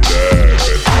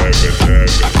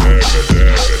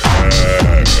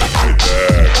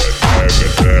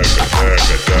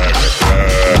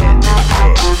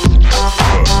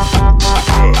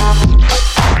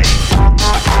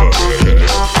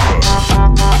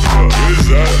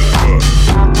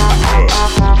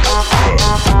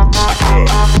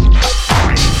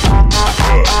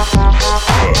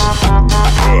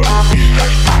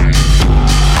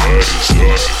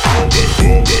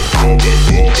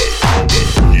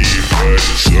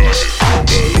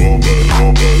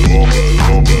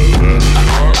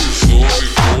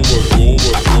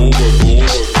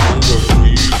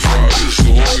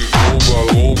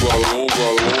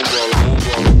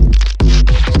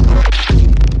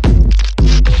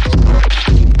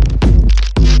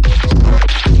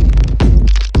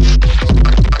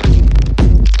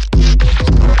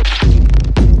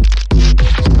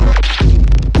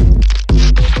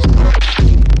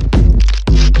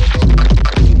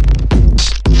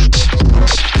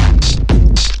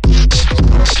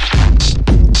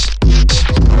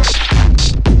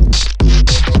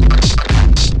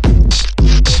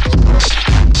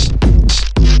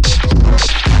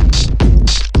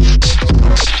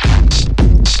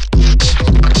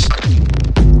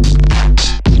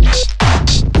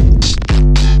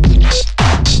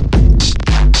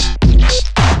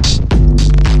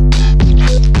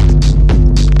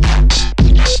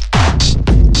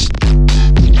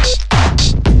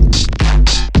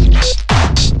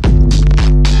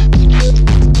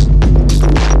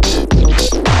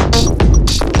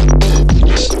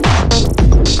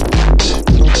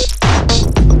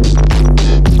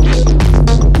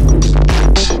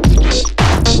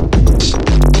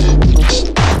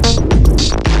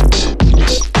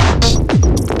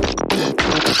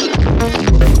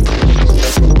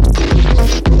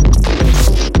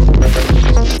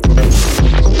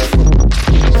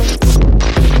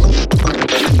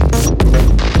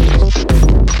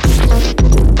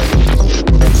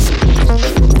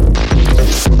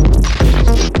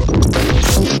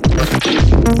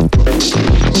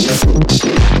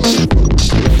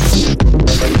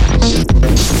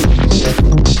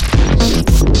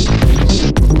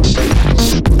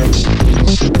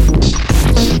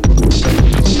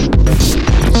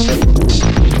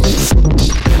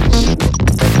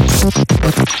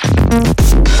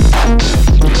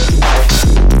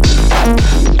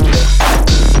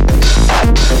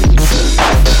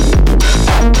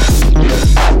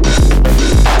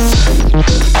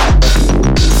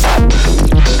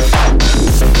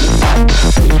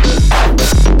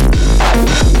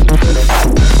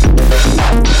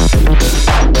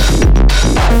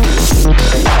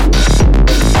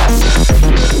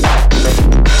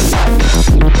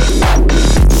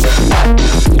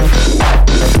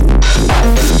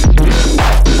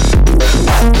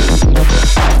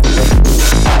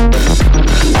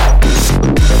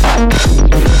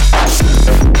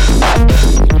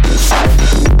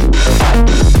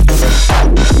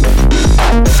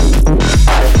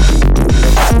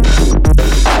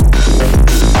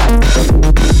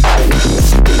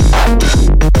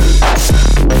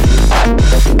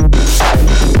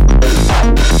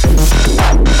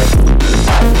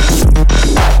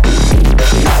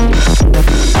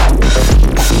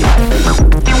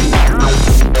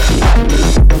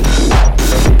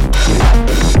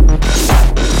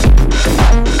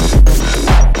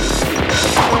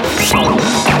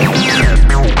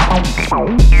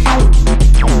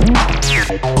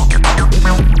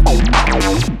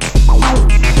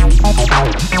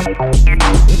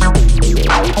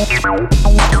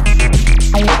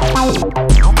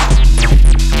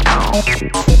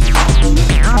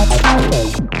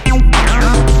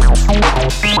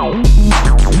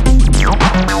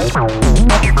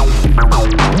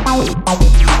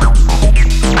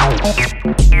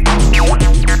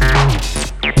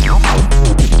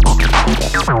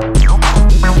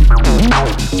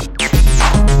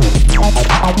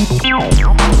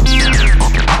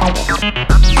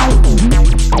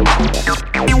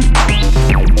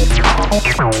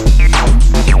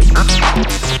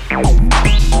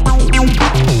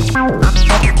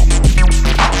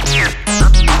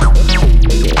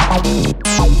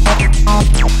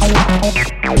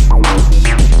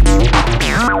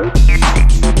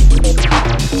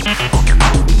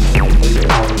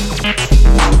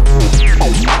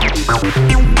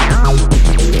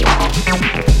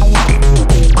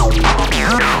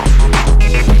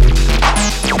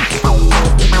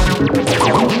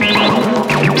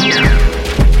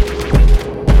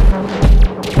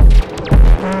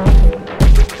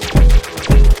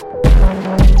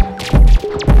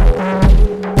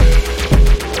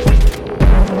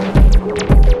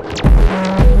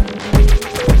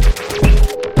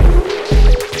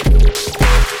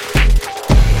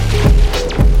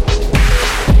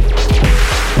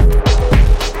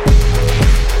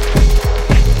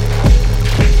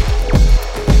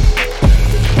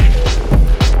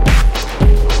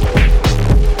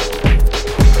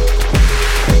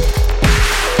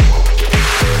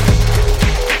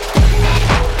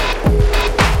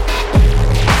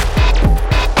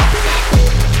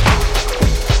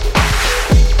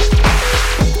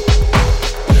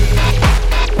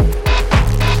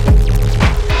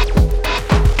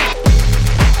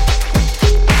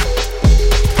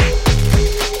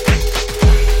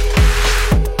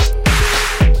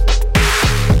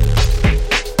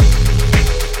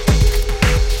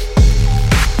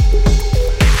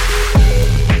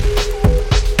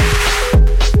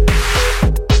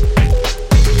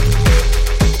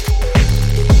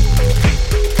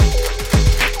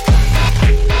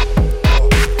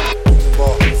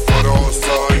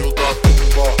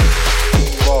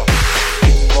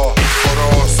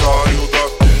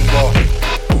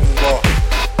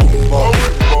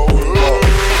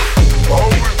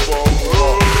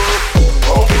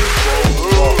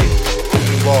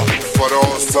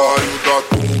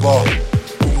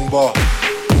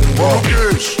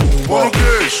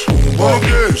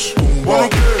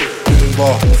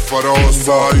 Farol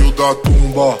saiu da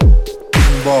tumba.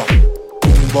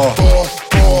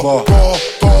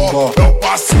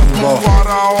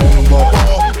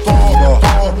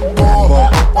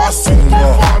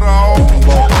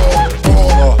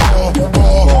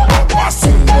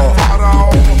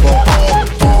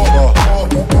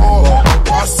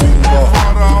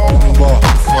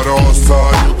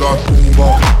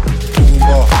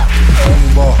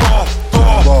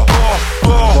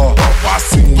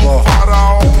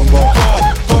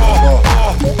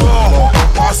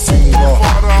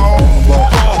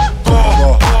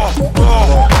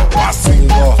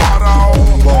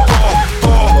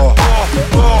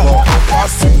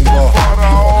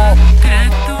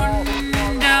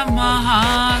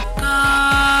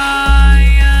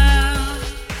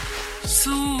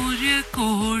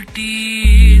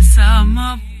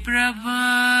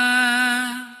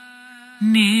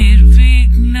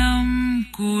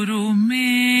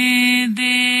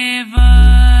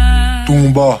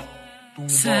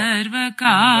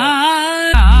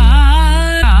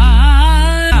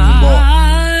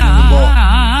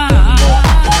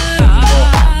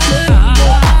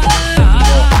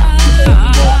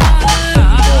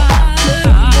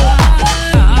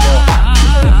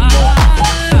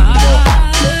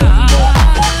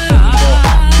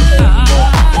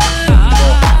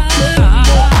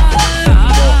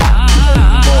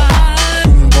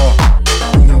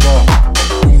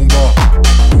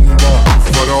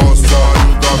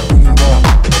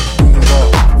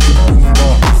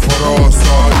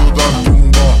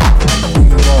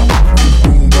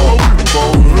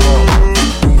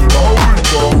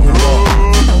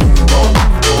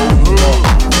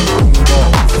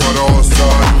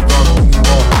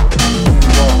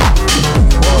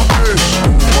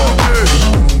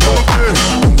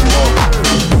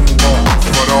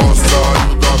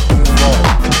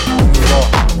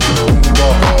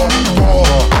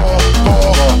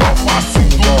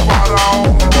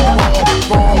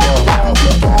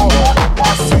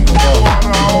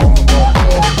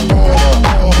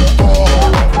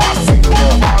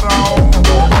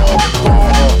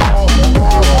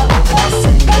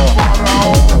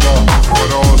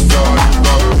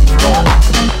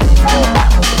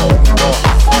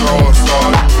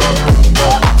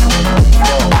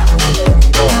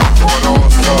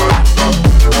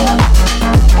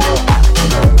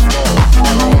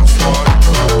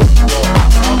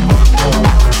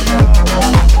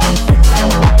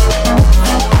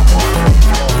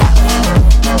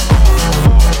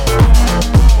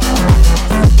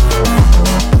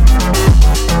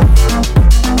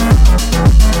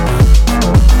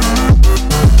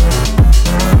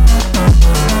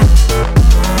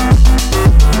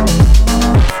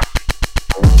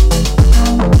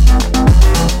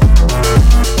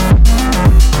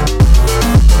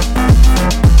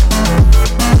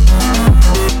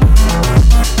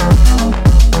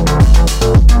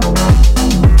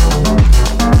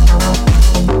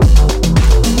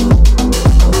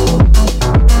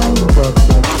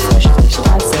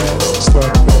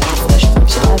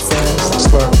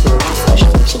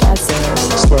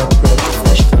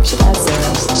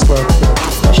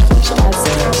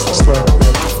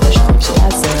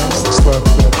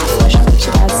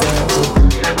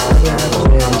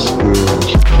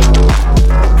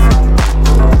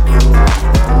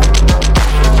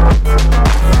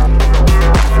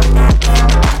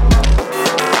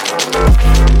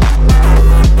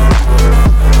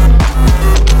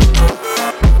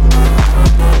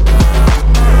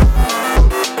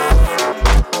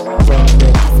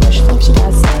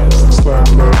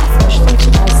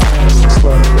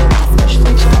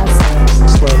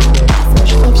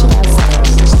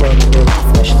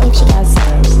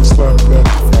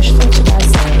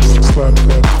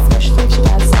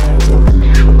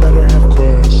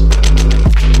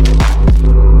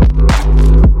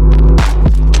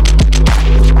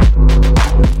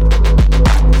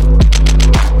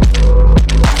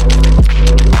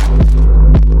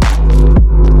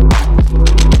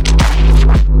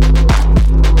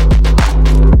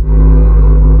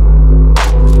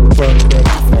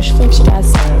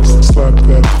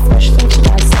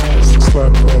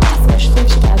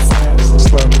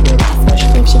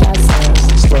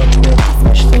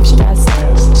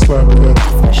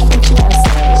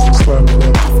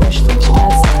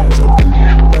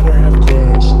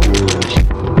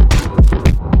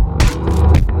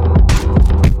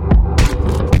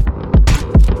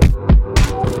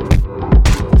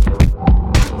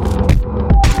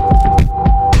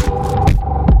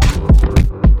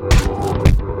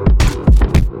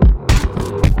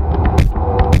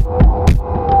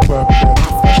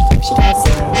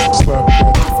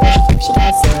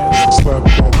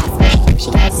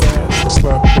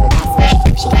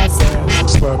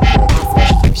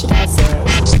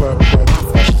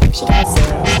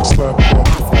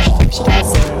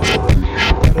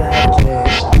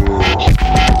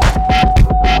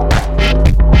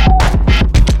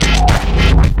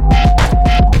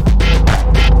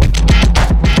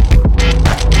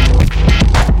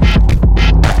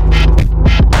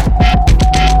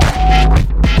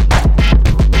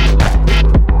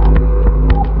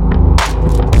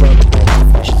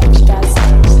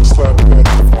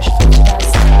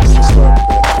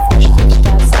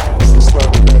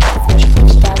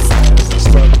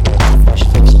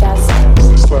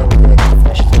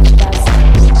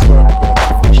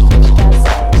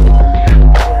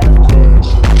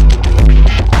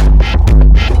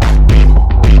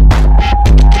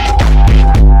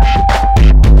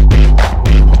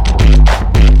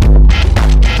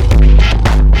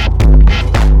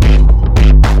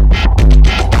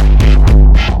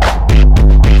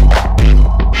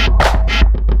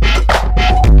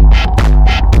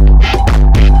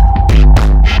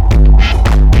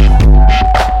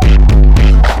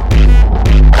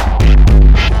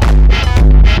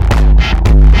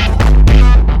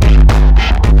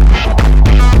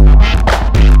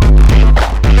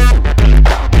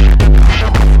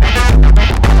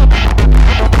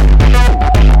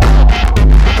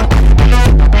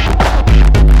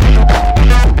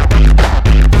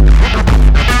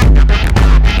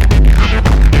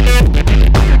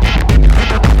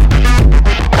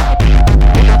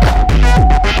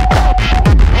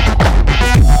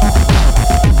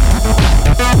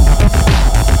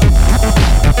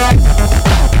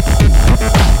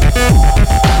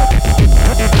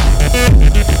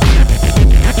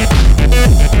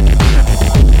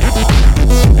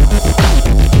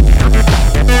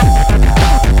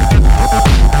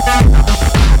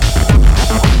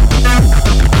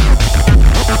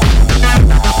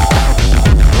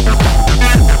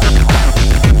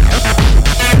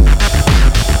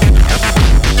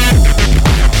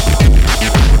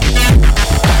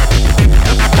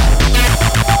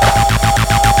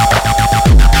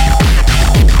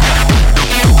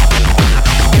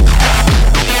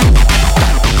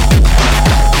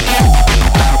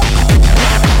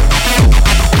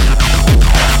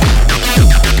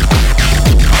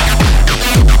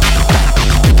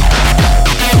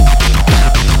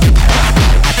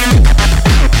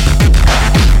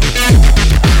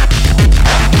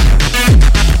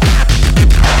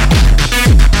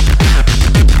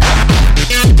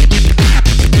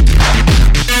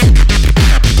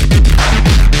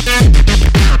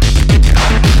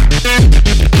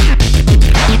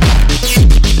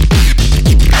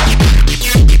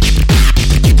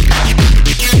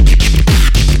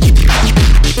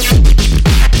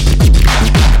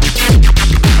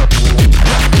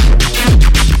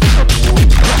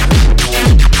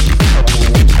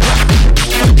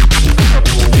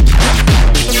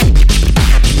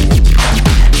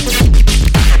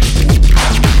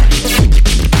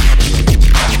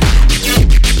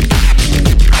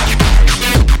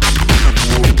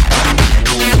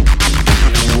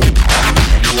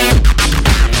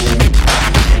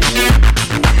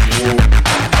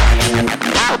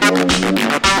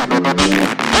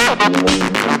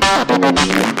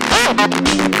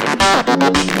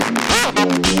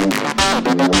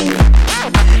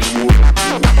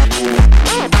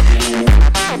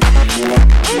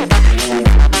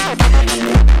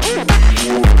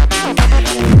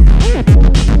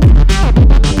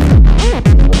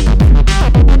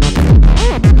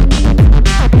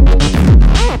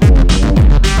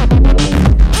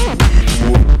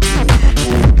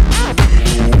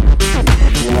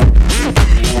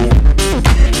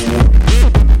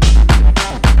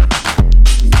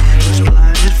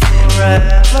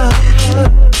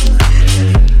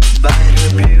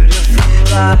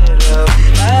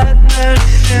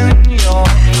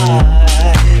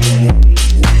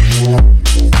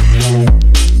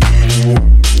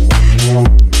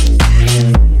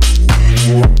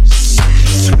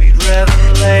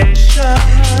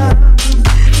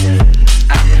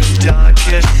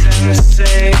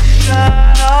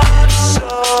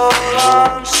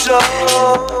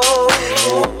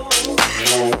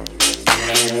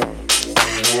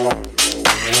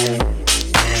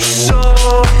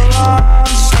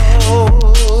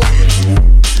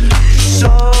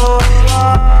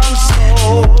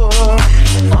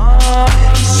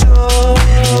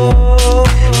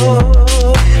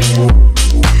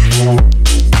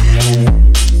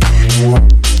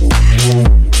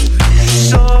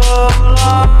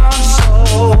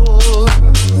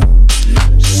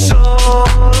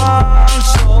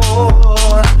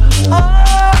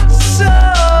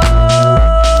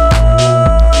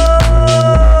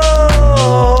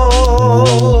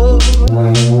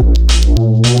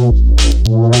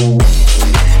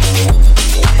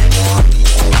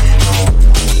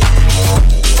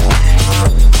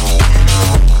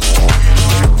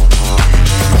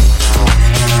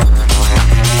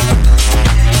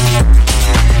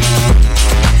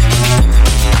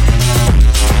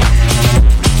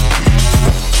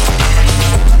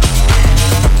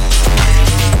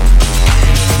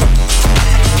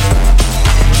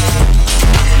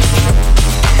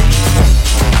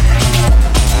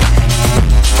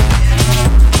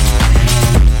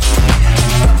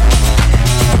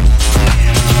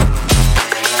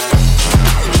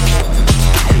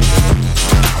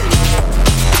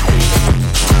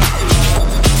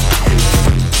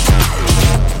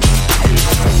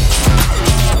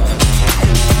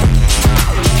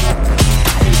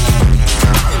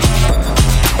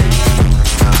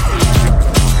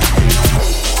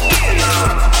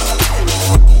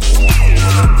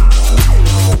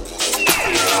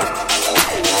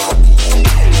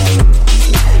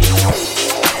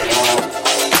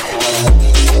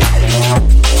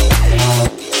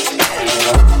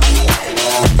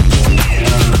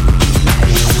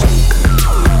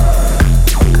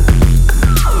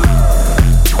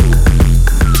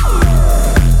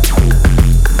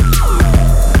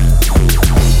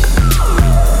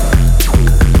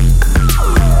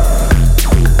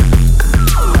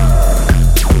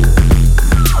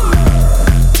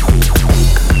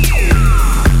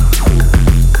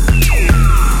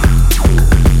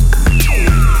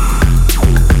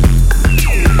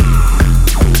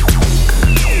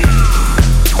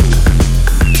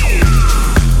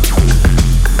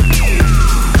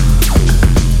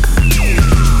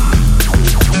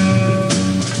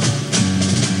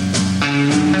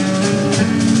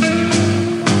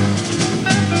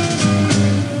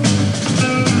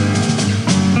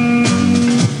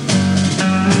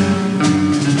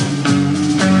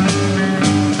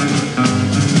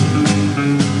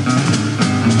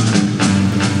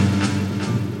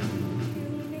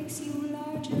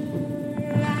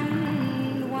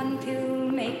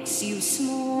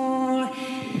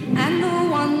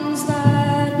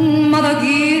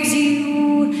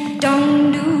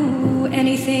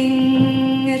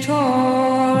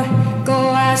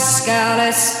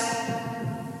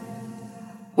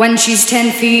 when she's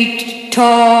 10 feet tall.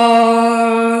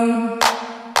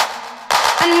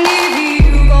 And if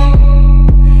you go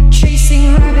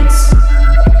chasing rabbits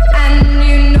and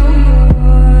you know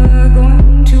you're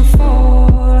going to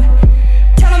fall,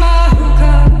 tell 'em a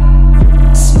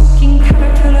hookah smoking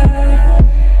caterpillar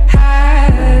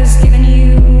has given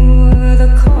you the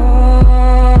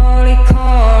call. He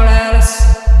called Alice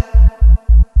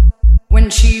when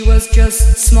she was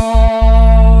just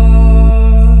small.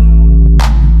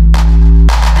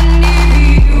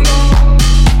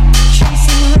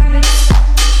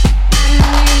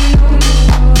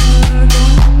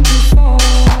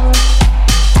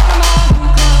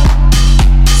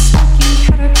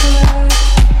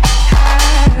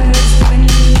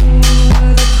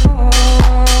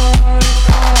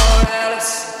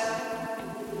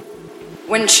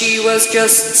 When she was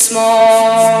just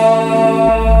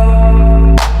small.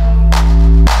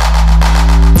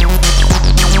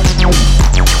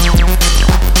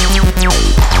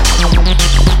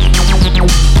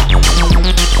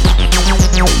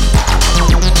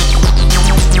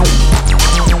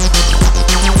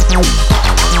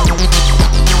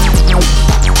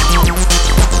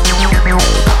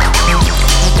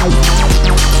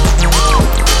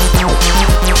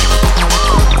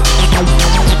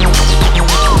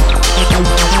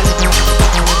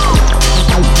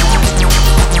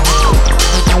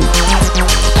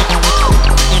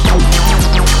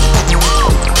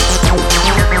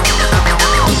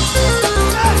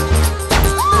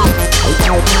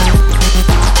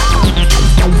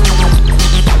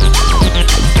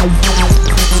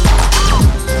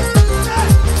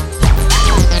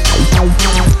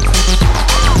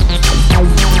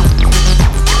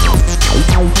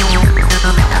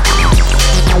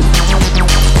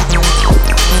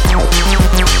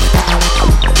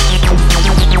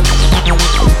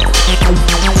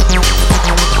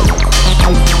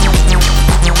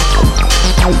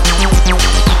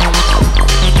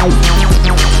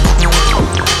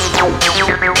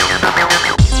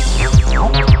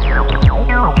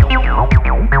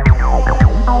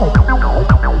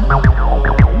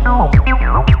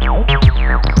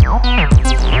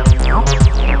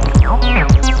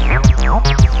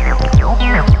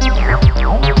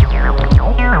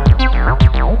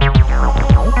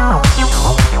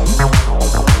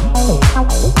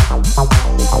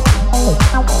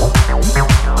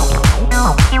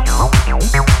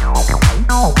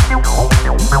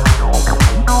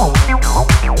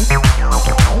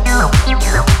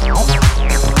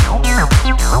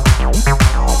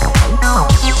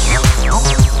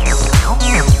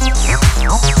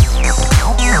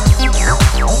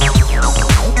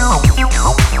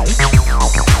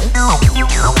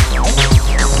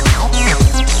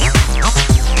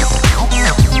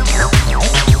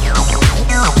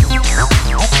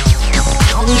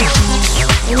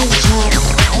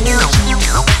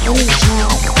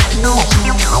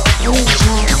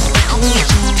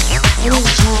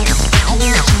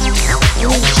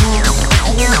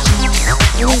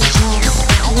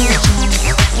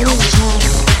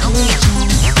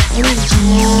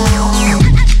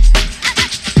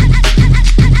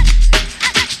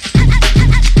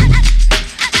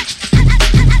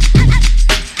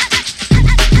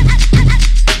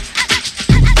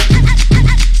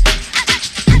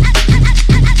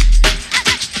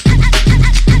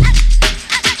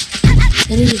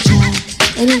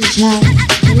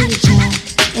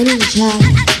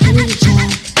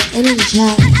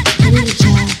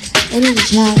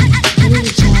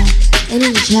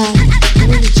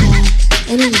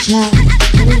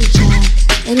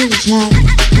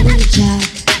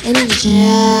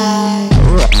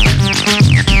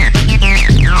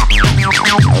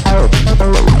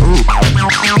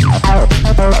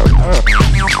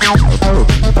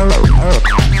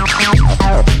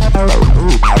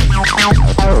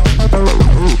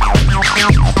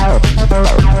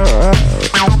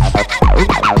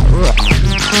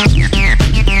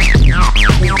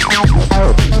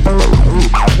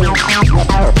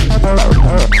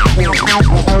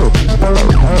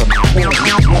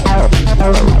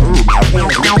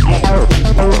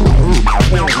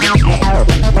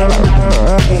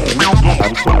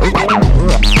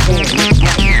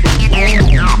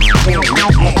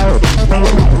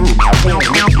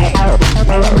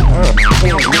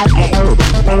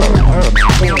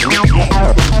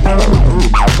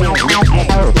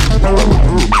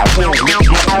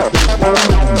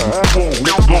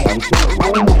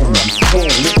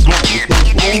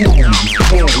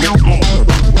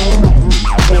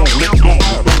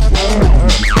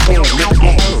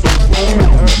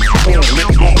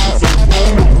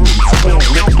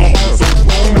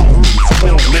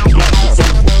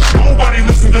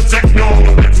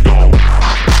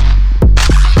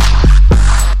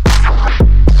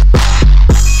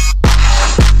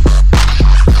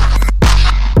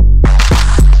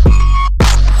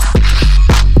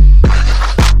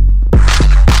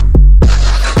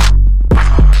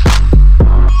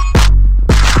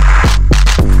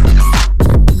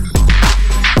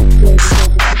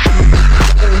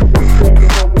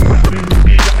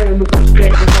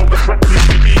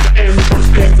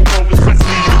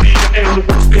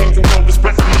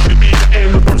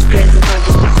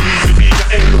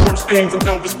 things of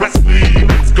Elvis Presley.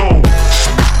 Let's go.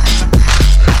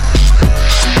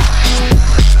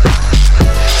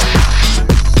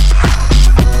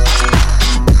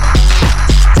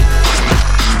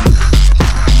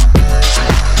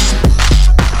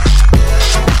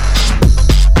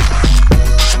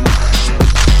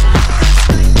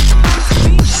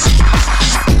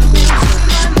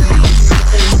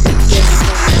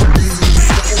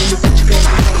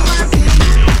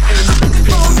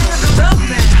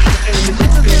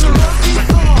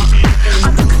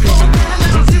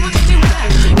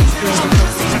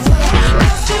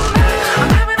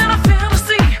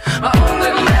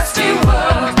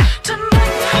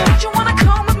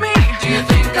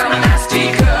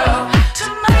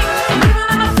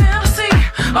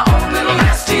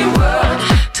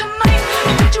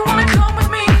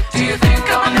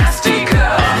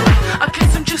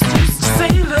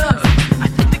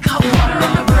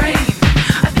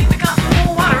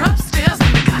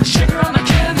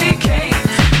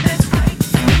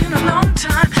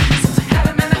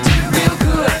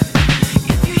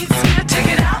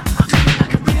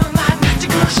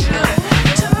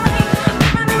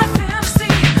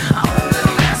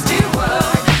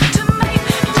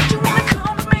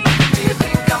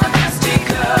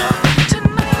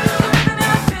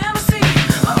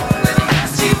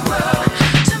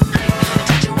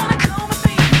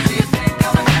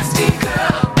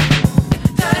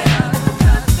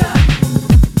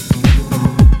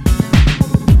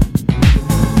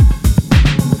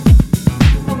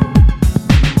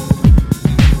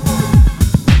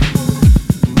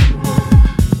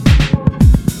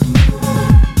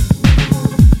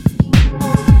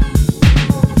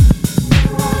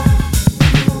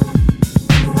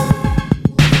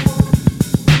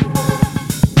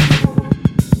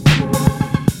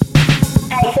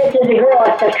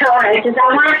 He says, I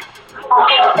want,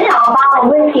 a bottle of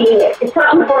whiskey. It's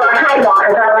something for a highball,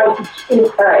 because I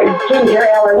like ginger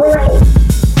ale or whiskey.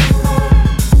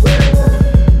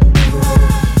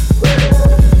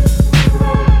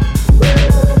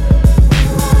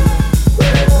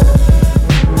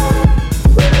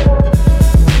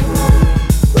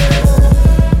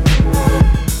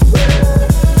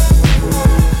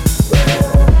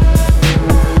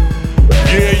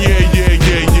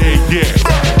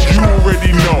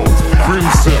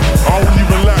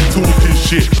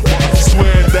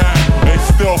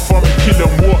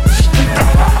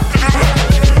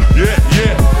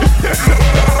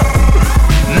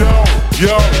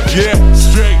 Yeah,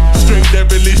 straight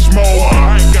devilish mode.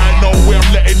 I ain't got nowhere,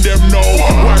 I'm letting them know.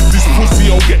 Why is this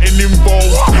pussy all getting involved?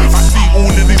 I see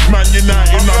all of these man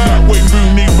uniting. I'm like Wayne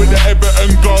Rooney with the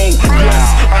Everton goal. Yes,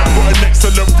 I've got an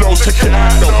excellent flow, check it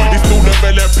out though. It's still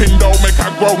developing though, make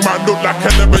I grow man look like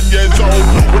 11 years old.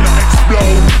 When I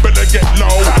explode, better get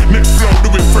low. Next flow,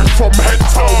 do it fresh from head to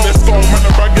toe. Let's go, man,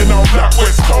 I'm banging out like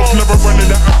West Coast. Never running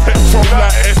out of petrol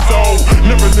like SO.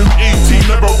 Never knew ET,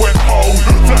 never went home.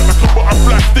 Fly like a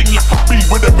butterfly, sting like a bee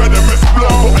with a venomous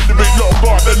blow. But I do it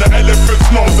longer than the elephant's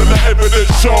nose, and the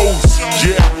evidence shows.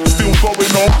 Yeah, still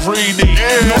going on greedy.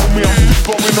 Know me, I'm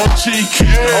still going on cheeky.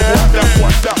 I want that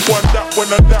one, that one, that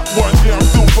one, and that one. Yeah, I'm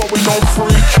still going on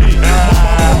freaky. My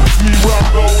mama asks me where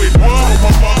I'm going. Tell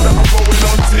my mom that I'm going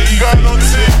on TV. I'm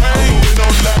going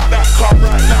on like that car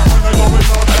right now, when I'm going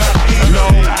on that.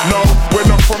 No, when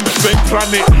I'm from the same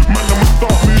planet, man, I'ma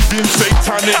start moving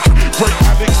satanic. Great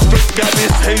Alex, straight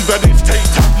Gallus, haze addicts, take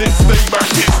tablets, stay back,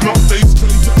 it's not safe.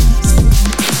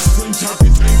 Strange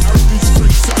habits, ain't average,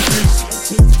 straight savage.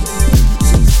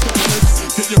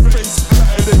 Get your face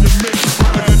flattered and your mix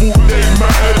flattered, all day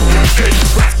mattered. Cage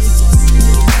rats,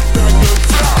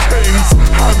 daggers, chains,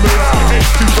 hammers,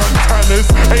 empty bandanas,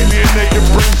 alienated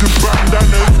brains with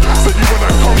bandanas. So you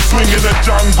wanna come swing in the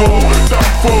jungle,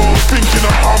 downfall, thinking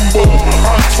I'm humble,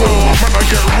 untold. Man, I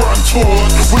get run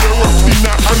toward with a rusty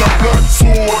knot and a blood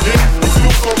sword. Yeah, we're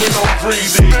still going on greedy,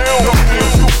 still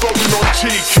going on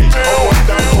cheeky. I want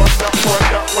that one, that one,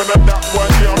 that one, and that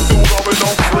one. Yeah, I'm still going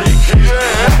on freaky.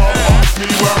 My mom asked me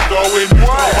where I'm going. My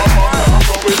mom that I'm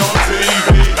going on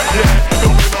TV. Yeah,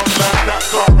 going on like that.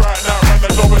 Got right now, man,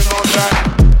 I'm going on like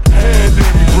head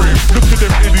in grip. Look at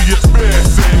them idiots bare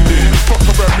sending. Fuck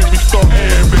around me, we start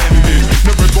air bending.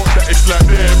 Never got that, it's like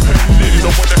they're pending.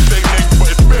 Don't wanna say names, but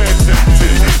it's bare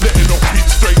tempting. Letting off heat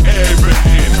straight air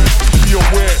venting. Be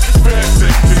aware, bare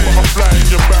sexy, but I'm flying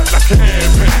your back like an air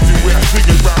painting. Where I swing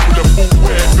it round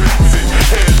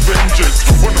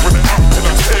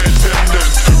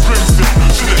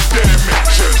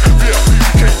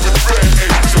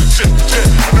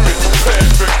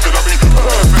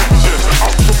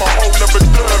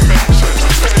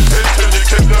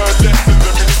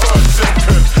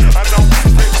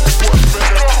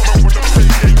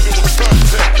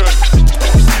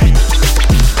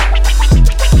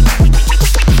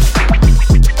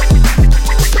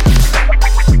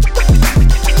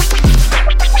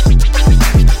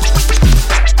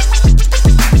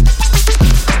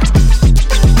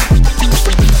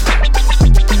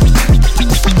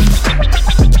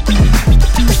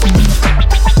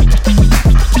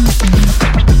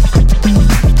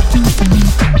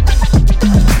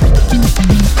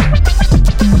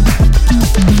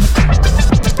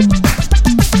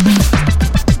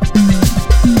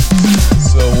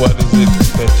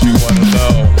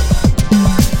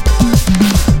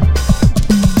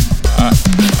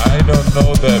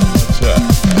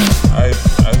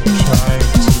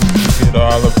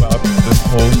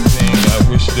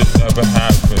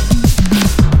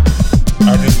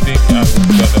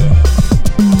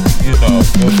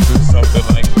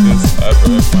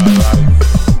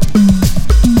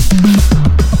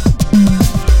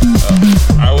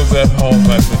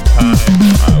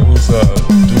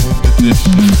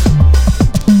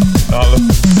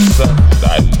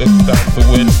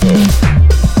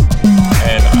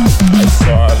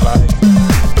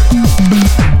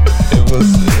It was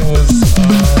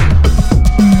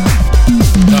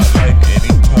not like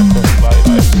any type of light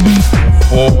I've seen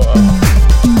before.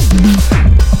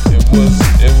 It was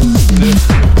different.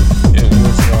 It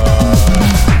was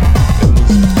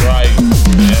bright,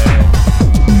 and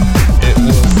it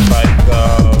was like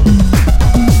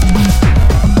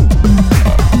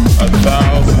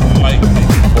 1,000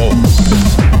 lightning bolts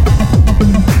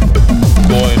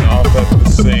going off at the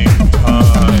same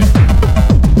time.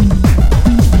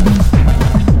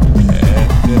 And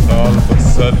then all of a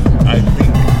sudden, I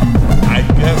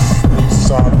guess they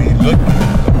saw me looking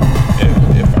at them.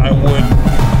 If I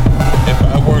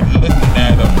weren't looking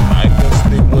at them, I guess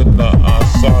they wouldn't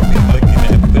saw me looking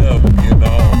at them, you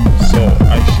know. So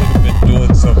I should have been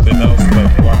doing something else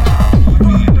like watching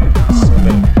TV, so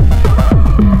that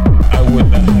I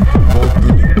wouldn't have to go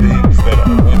through the things that I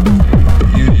went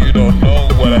through. You don't know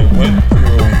what I went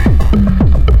through,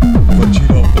 but you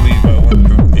don't believe I went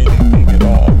through anything at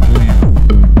all, do you?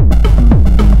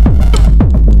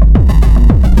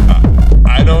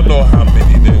 I don't know how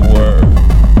many there were.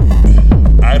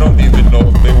 I don't even know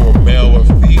if they were male or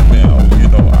female, you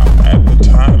know. At the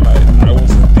time, I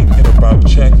wasn't thinking about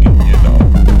checking, you know.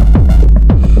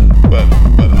 But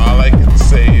all I can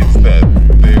say is that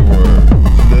they were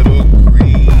little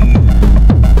green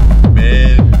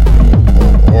men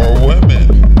or women,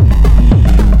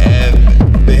 and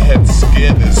they had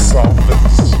skin as soft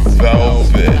as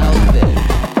velvet,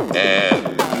 and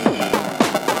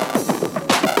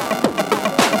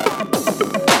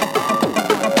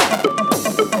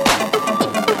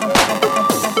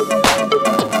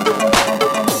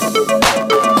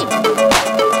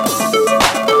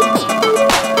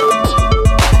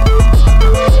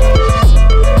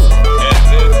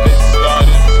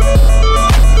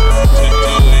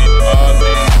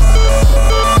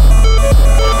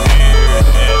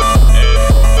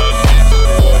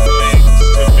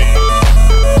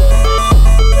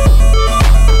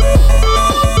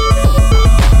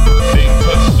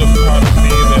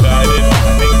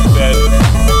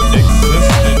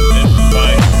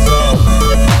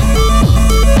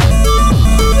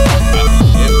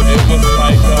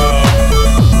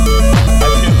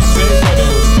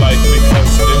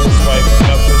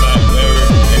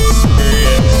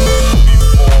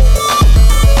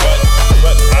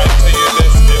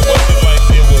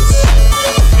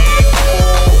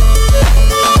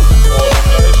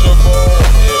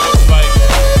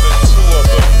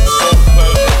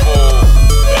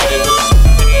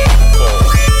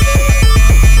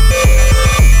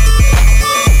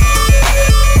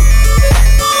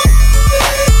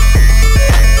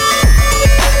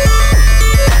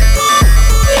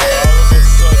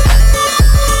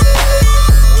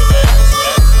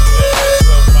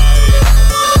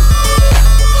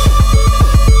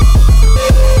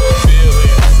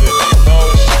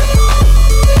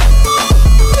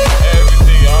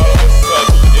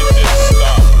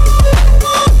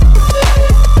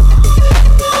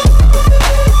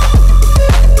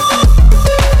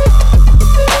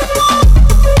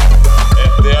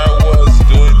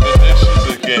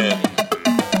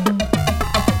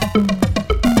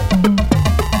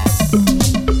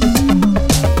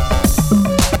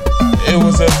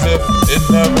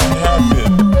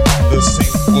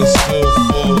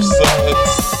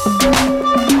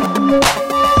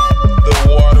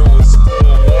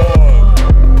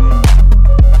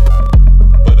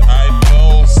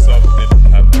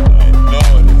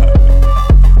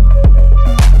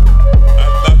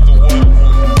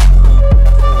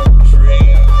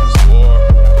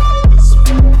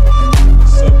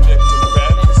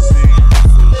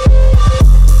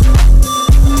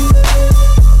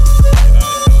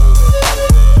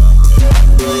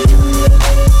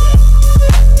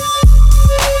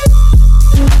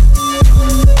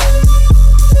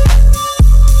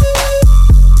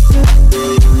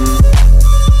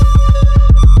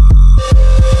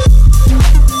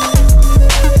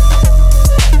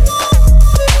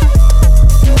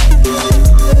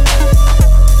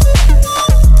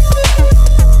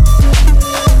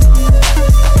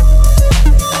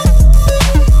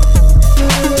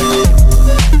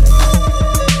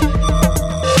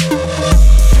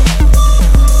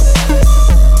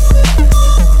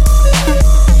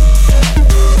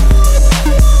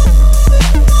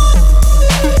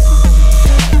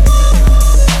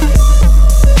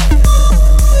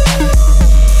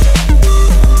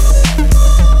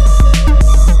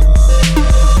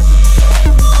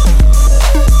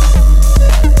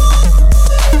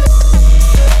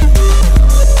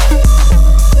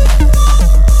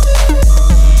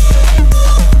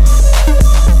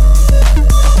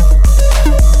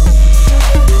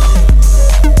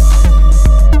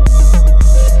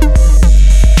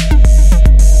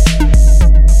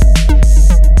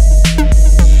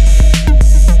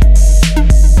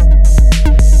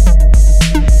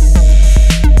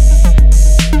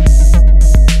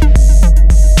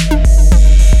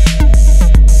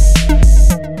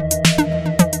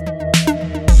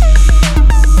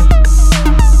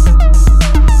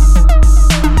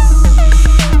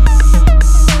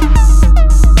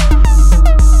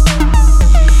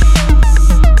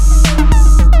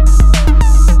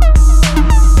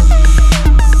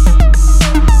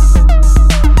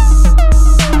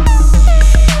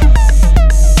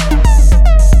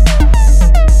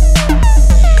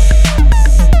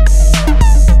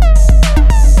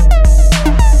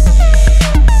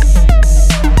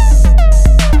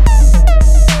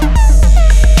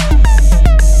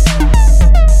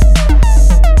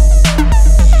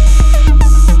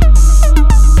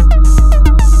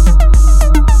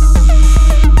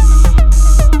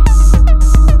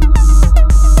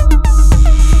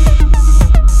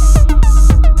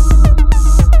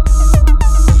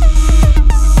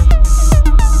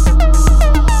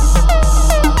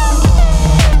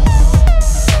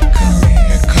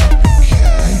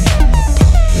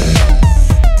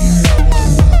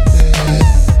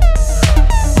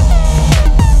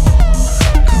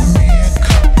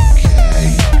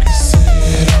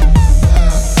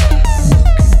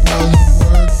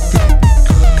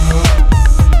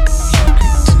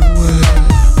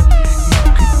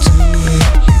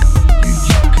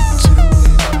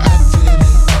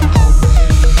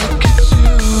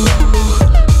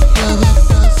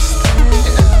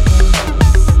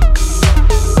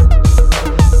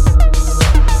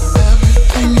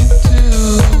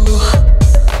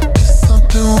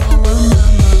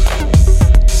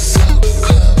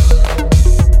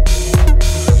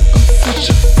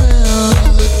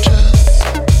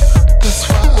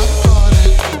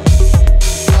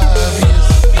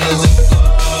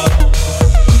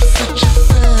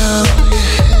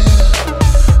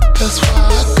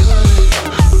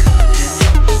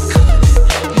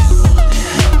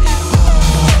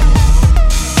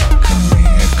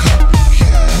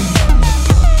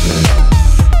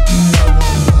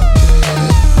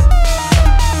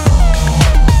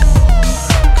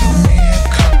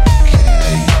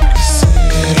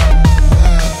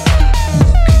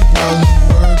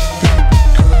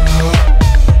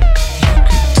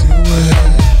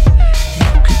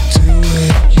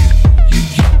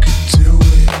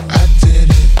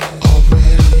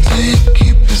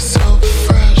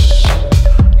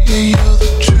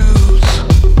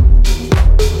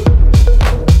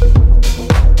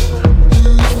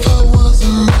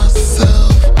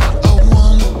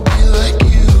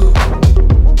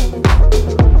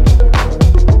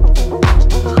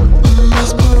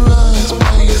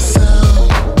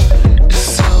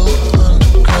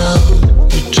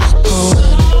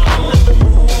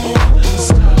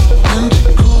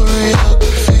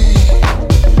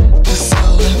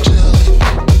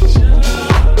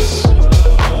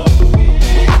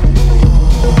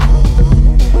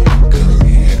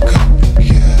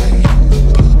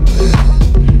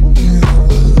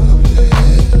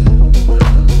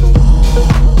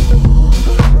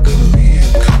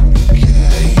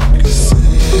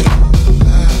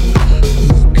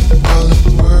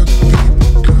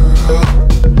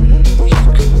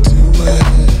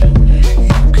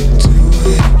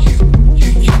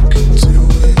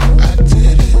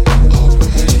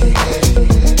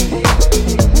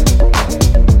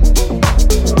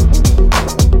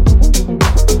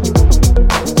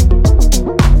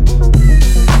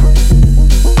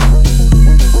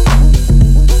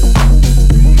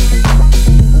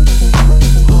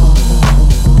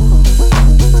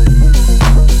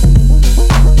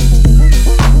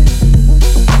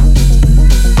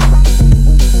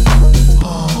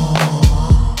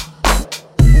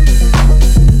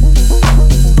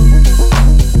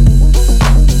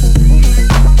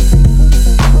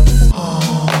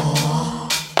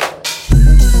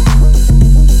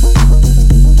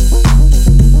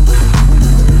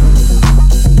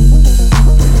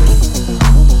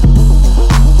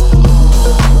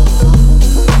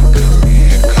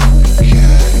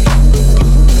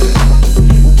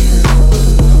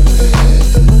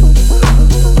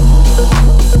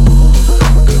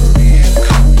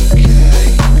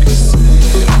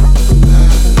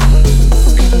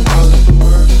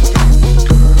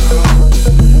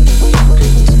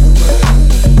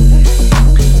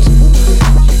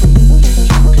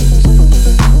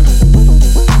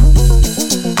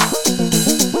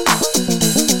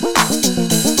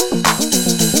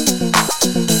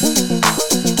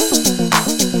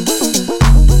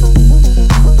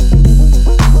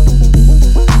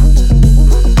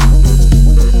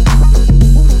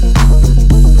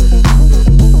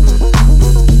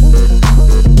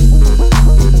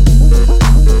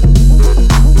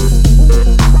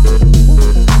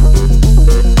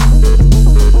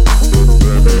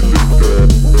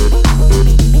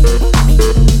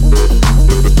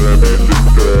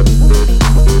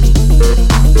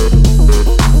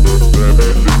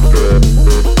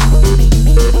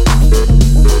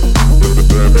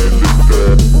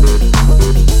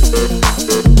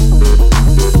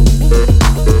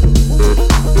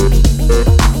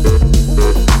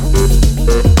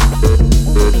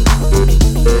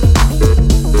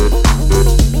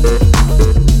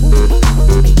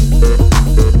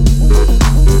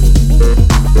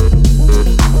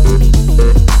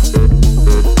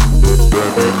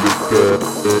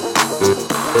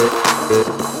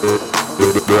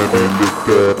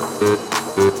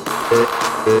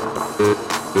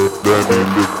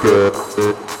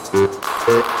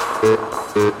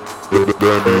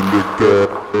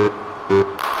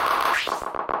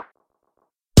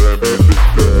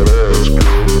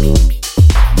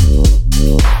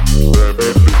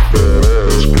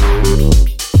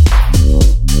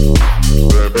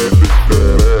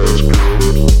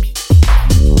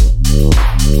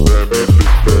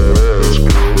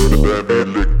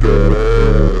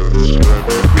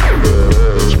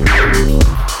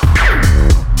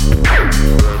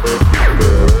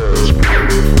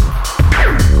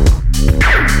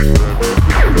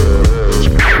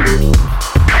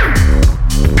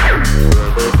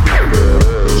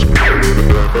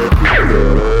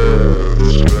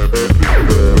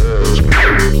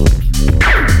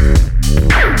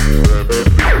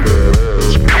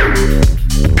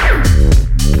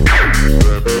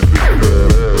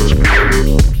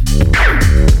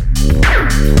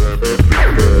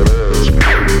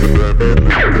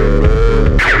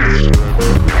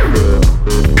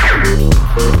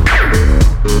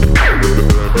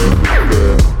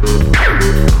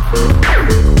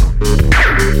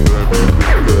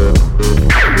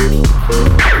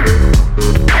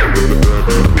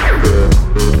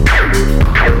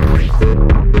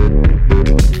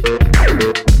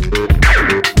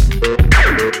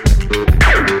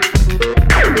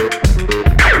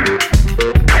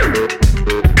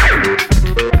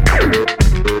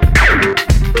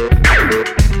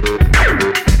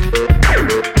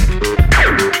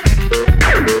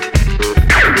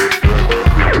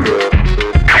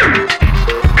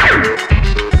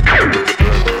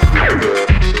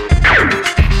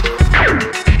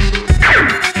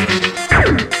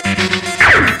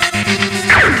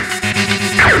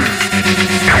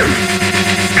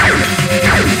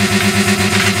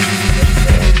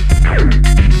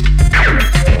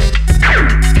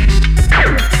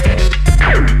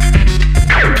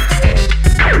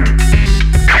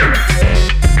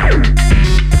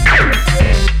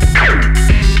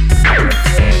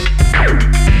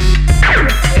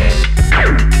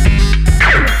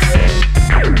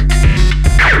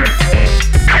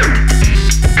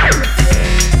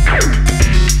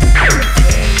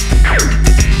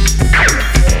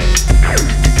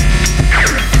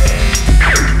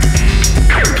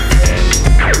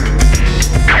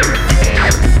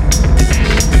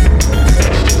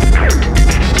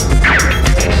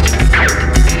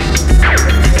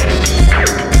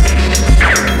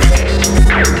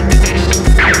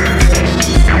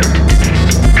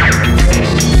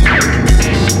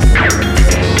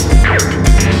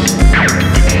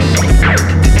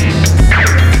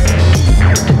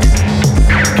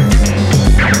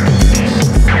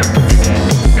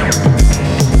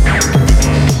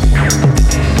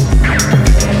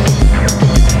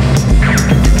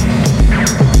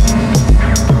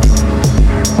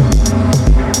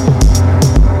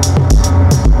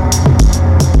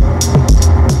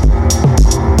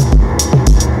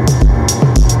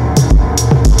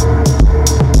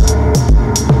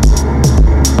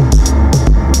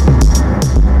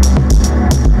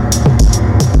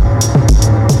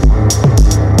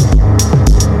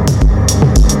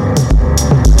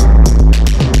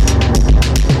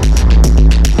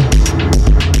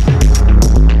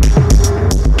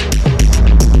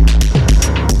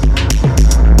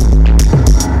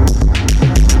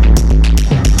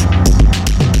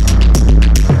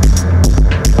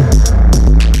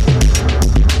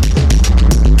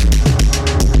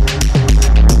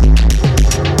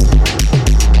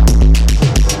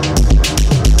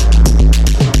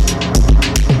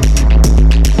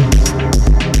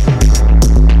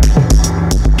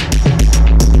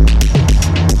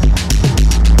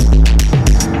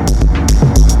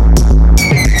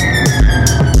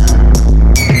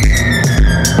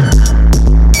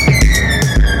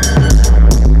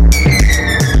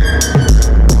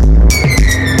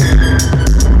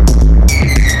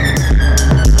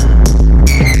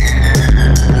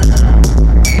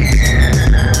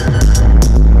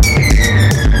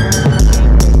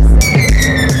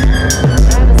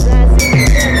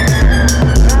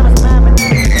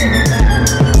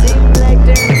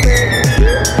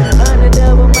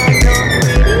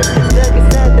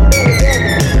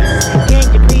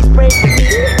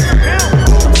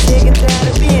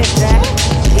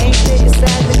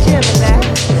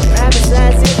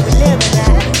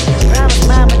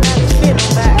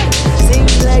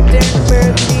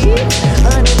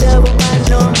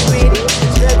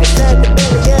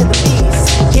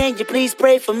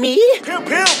pray for me. Pimp,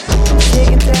 pimp. Sick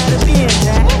and tired of being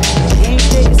dry. Can't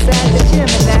take aside the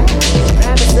Gemini.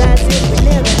 Prophesize if we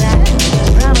live and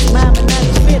I promise mama not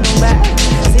to fit nobody.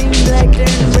 Seems like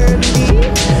turning burgundy.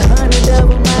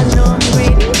 Double my norm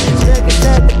greedy. Stuck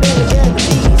inside the belly of the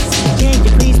beast. Can't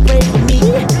you please pray for me?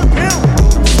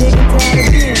 I'm sick and tired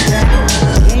of being dry.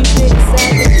 Can't pick a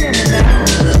side to kill me now.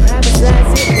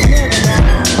 Prophesize it will never now.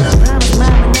 Promise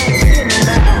mama not to fit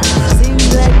nobody. Seems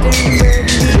like turning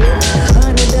burgundy.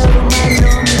 Double my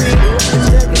norm greedy.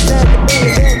 Stuck inside the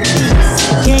belly of the beast.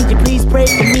 Can't you please pray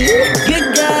for me? Good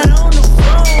God on the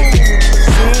phone.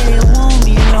 Said it won't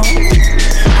be long.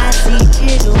 I see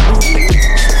jiggle boo.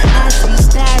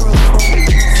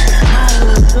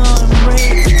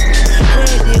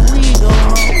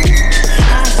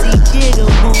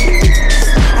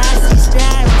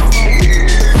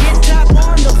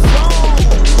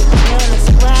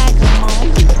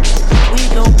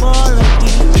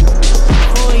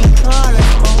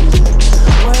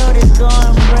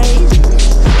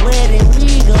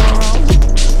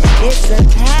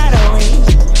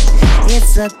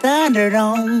 A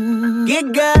Thunderdome.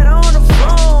 Get God on the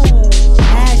phone.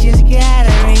 I just got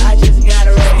a ring.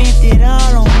 Spent it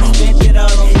all on me.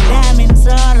 Diamonds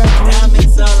all up.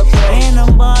 And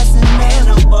I'm bossing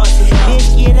up. Bitch,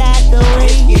 get out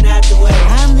the way.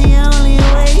 I'm the only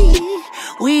way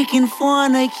we can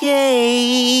fornicate.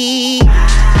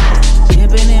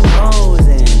 Pimpin' and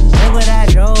posing. Look what I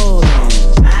drove in.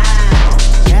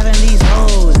 Having these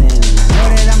hoes in. Know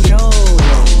that I'm chosen.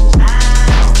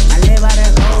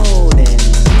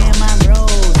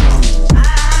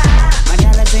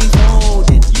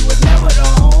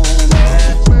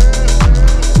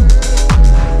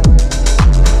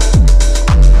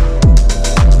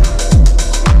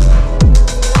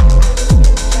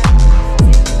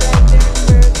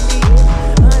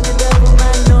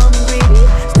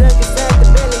 Stuck inside the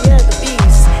belly of the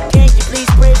beast. Can't you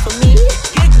please pray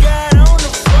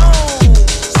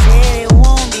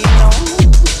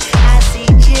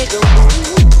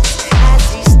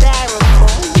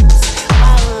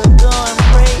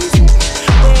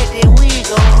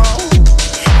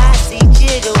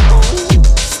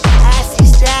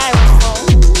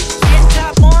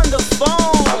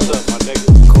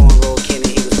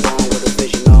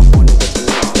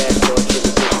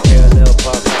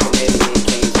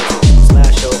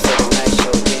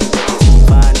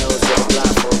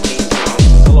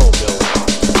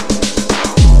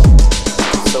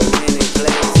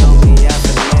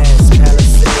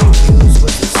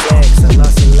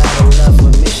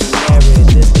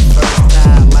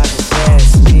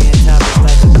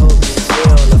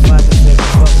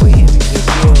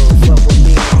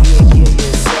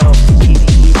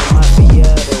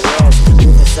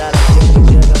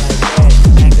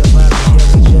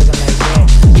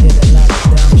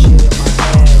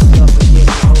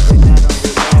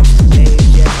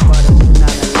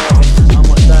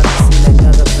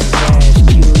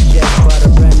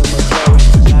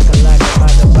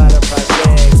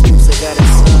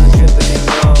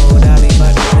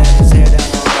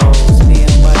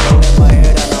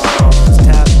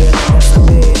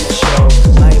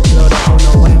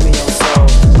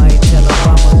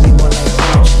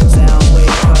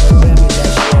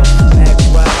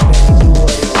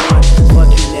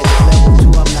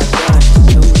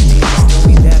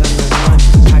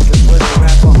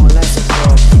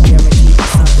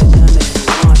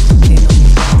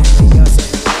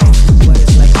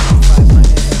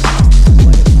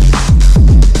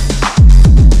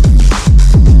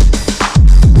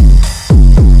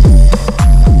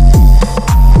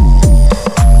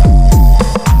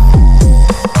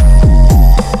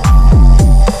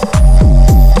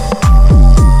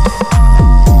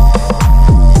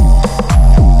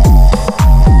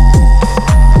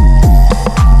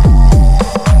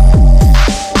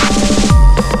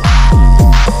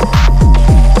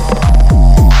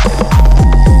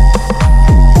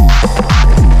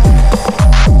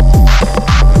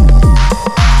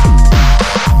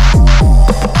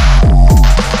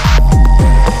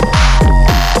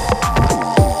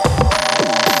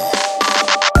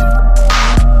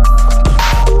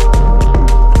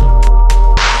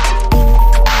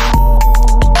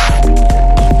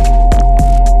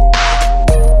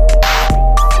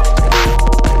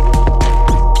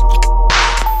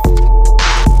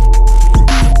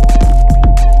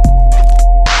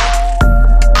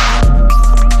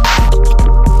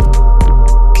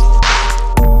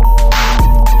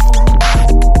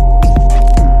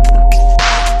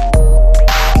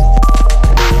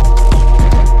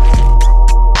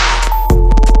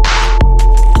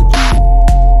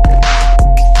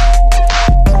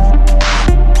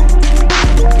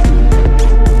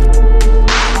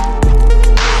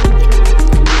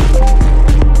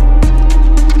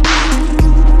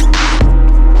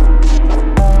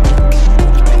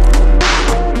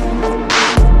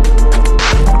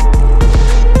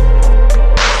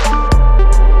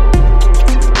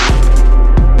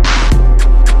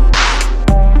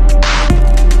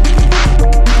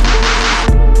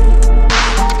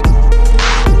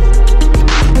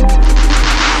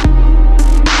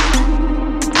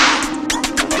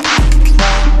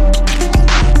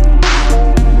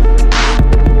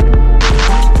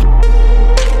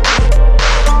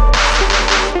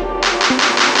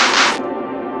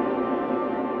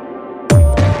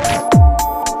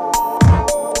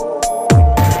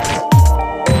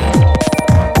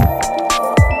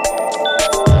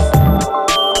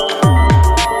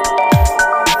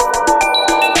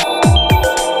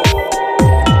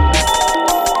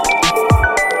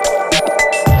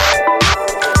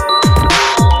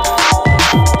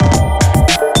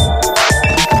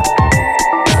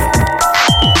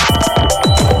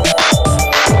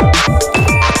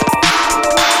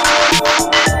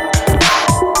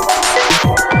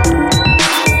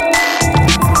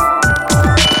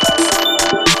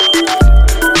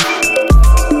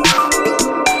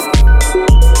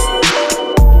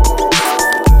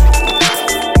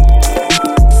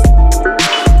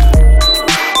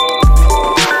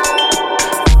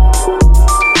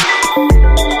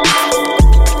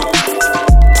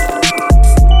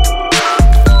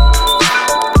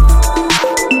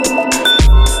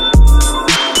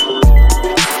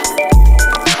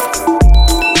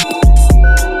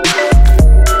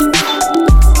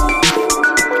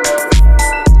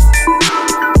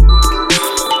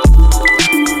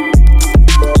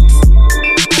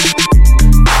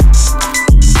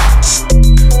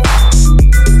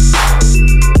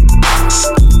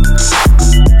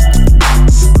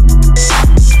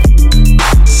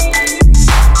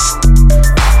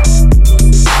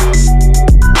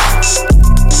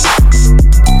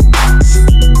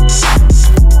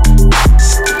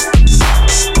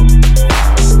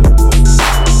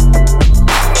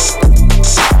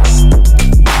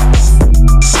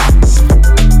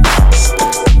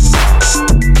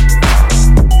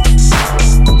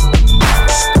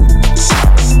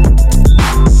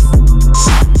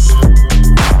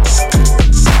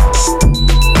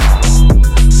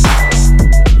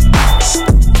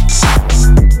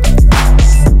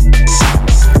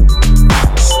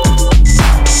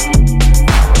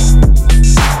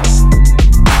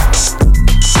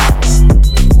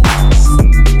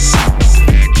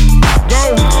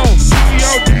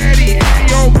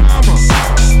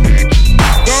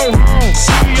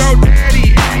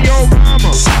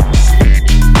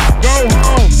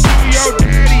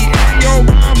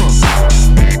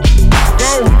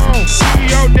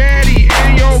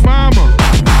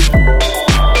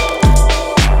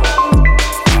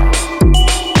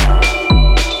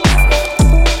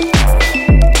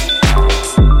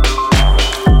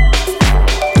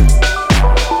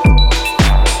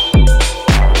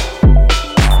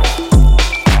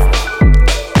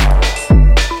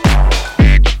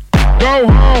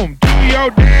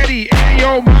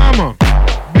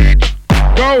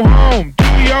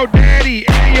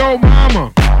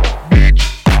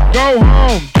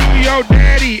home to your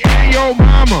daddy and your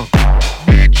mama.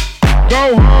 Bitch,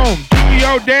 go home to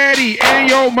your daddy and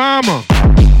your mama.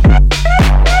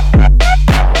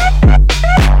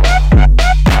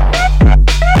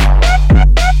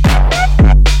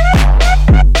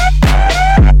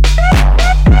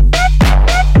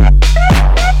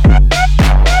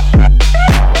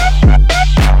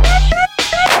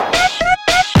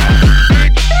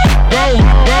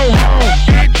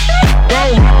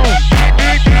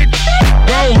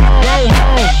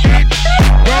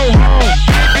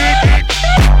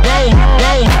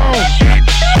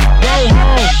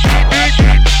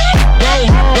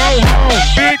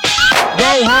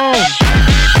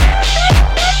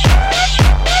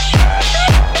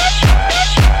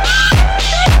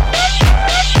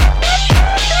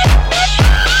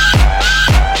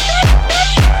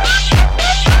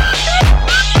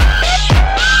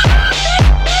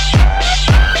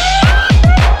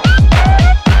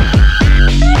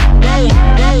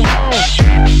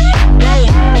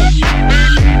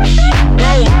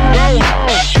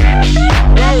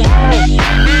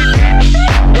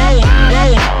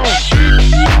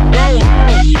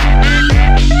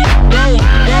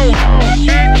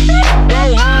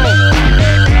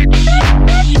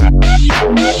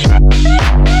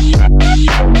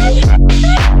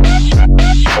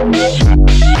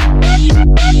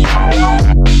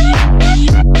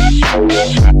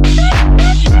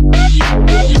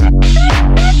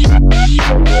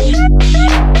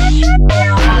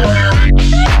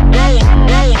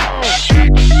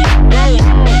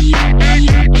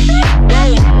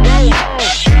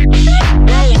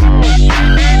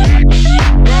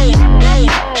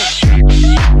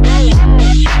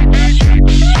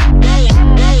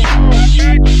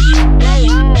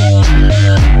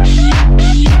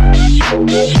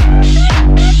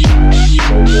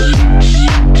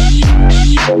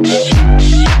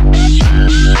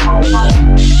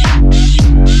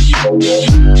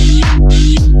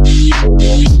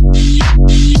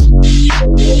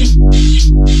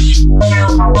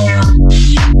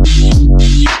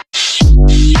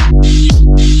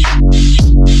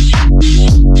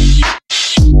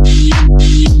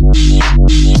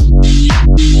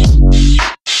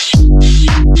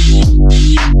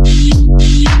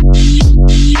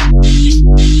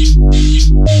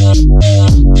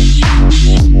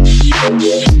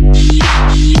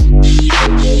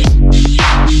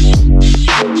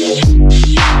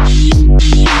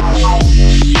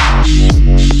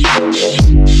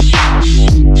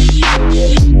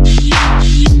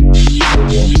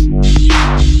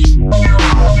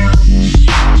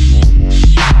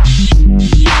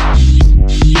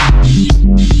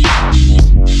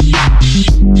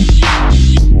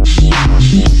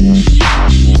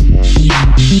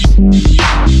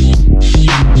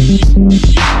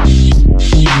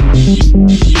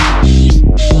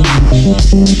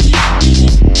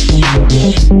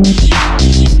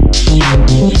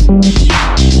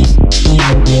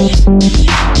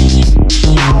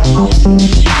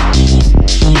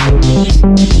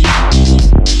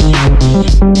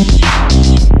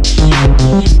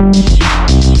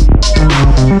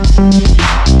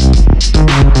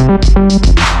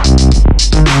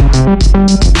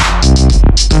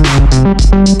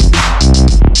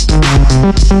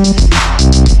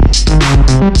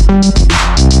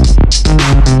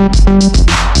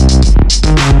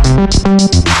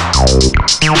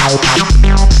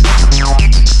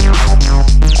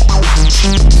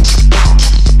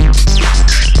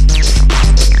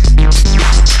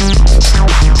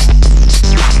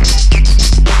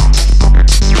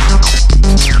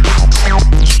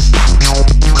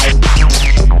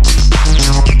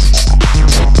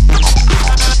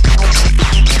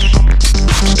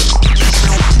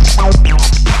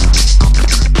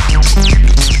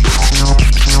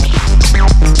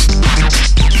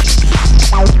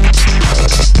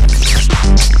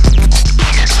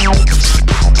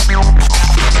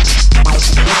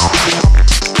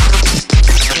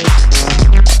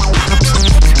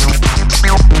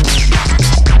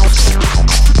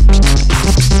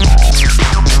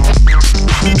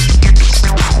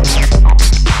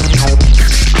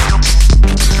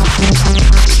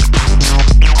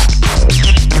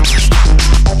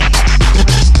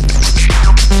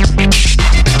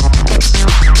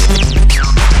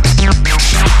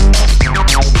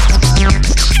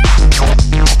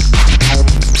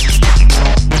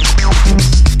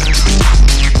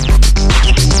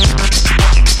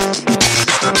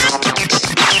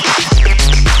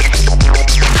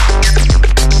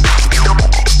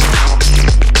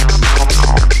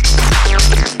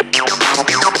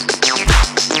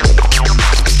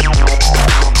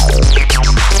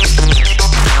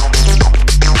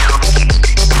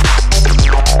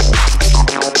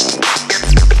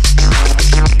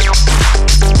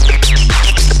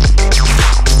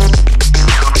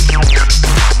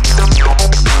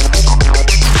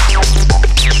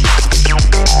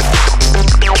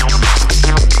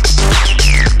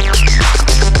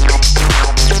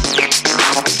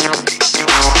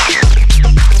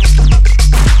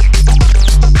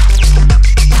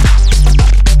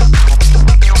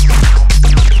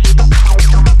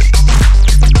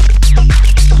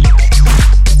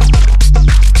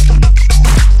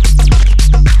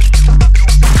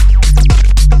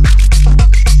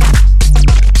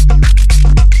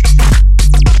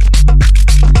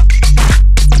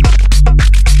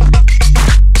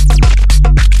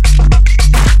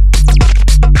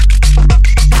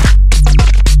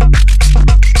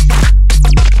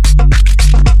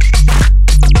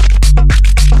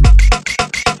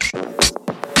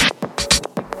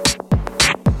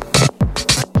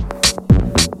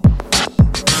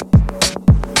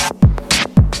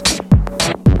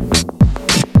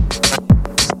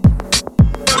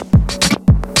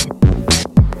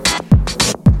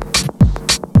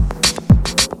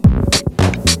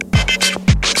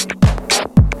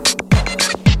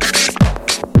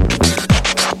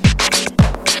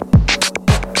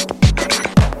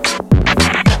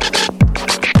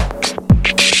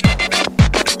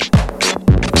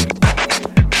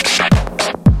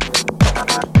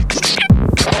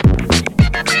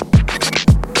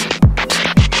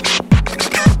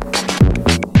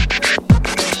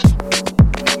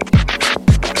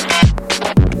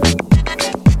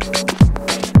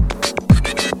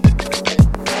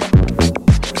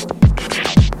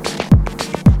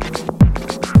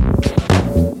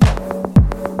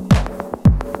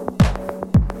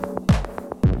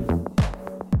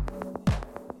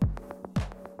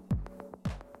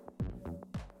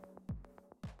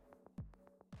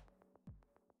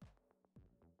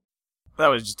 That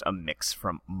was just a mix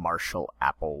from Marshall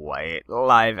Applewhite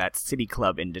live at City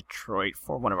Club in Detroit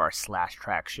for one of our Slash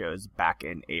Track shows back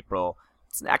in April.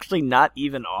 It's actually not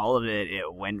even all of it.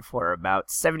 It went for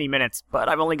about 70 minutes, but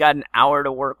I've only got an hour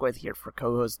to work with here for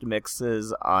co-host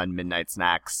mixes on Midnight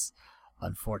Snacks,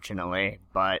 unfortunately.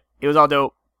 But it was all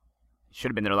dope. Should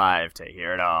have been there live to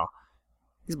hear it all.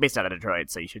 He's based out of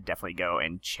Detroit, so you should definitely go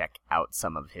and check out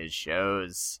some of his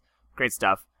shows. Great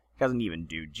stuff. He doesn't even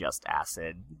do just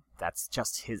acid. That's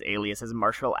just his alias as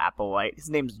Marshall Applewhite. His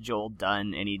name's Joel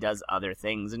Dunn, and he does other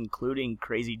things, including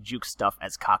crazy juke stuff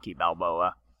as Cocky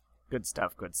Balboa. Good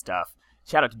stuff, good stuff.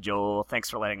 Shout out to Joel. Thanks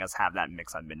for letting us have that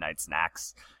mix on Midnight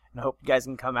Snacks. And I hope you guys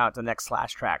can come out to the next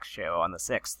Slash Track show on the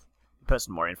 6th. We'll post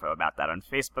more info about that on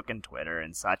Facebook and Twitter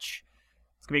and such.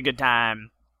 It's going to be a good time.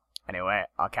 Anyway,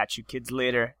 I'll catch you kids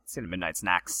later. It's in Midnight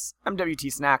Snacks. I'm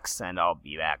WT Snacks, and I'll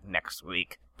be back next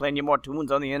week, playing you more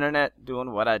tunes on the internet,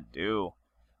 doing what I do.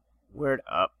 Word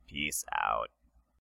up, peace out.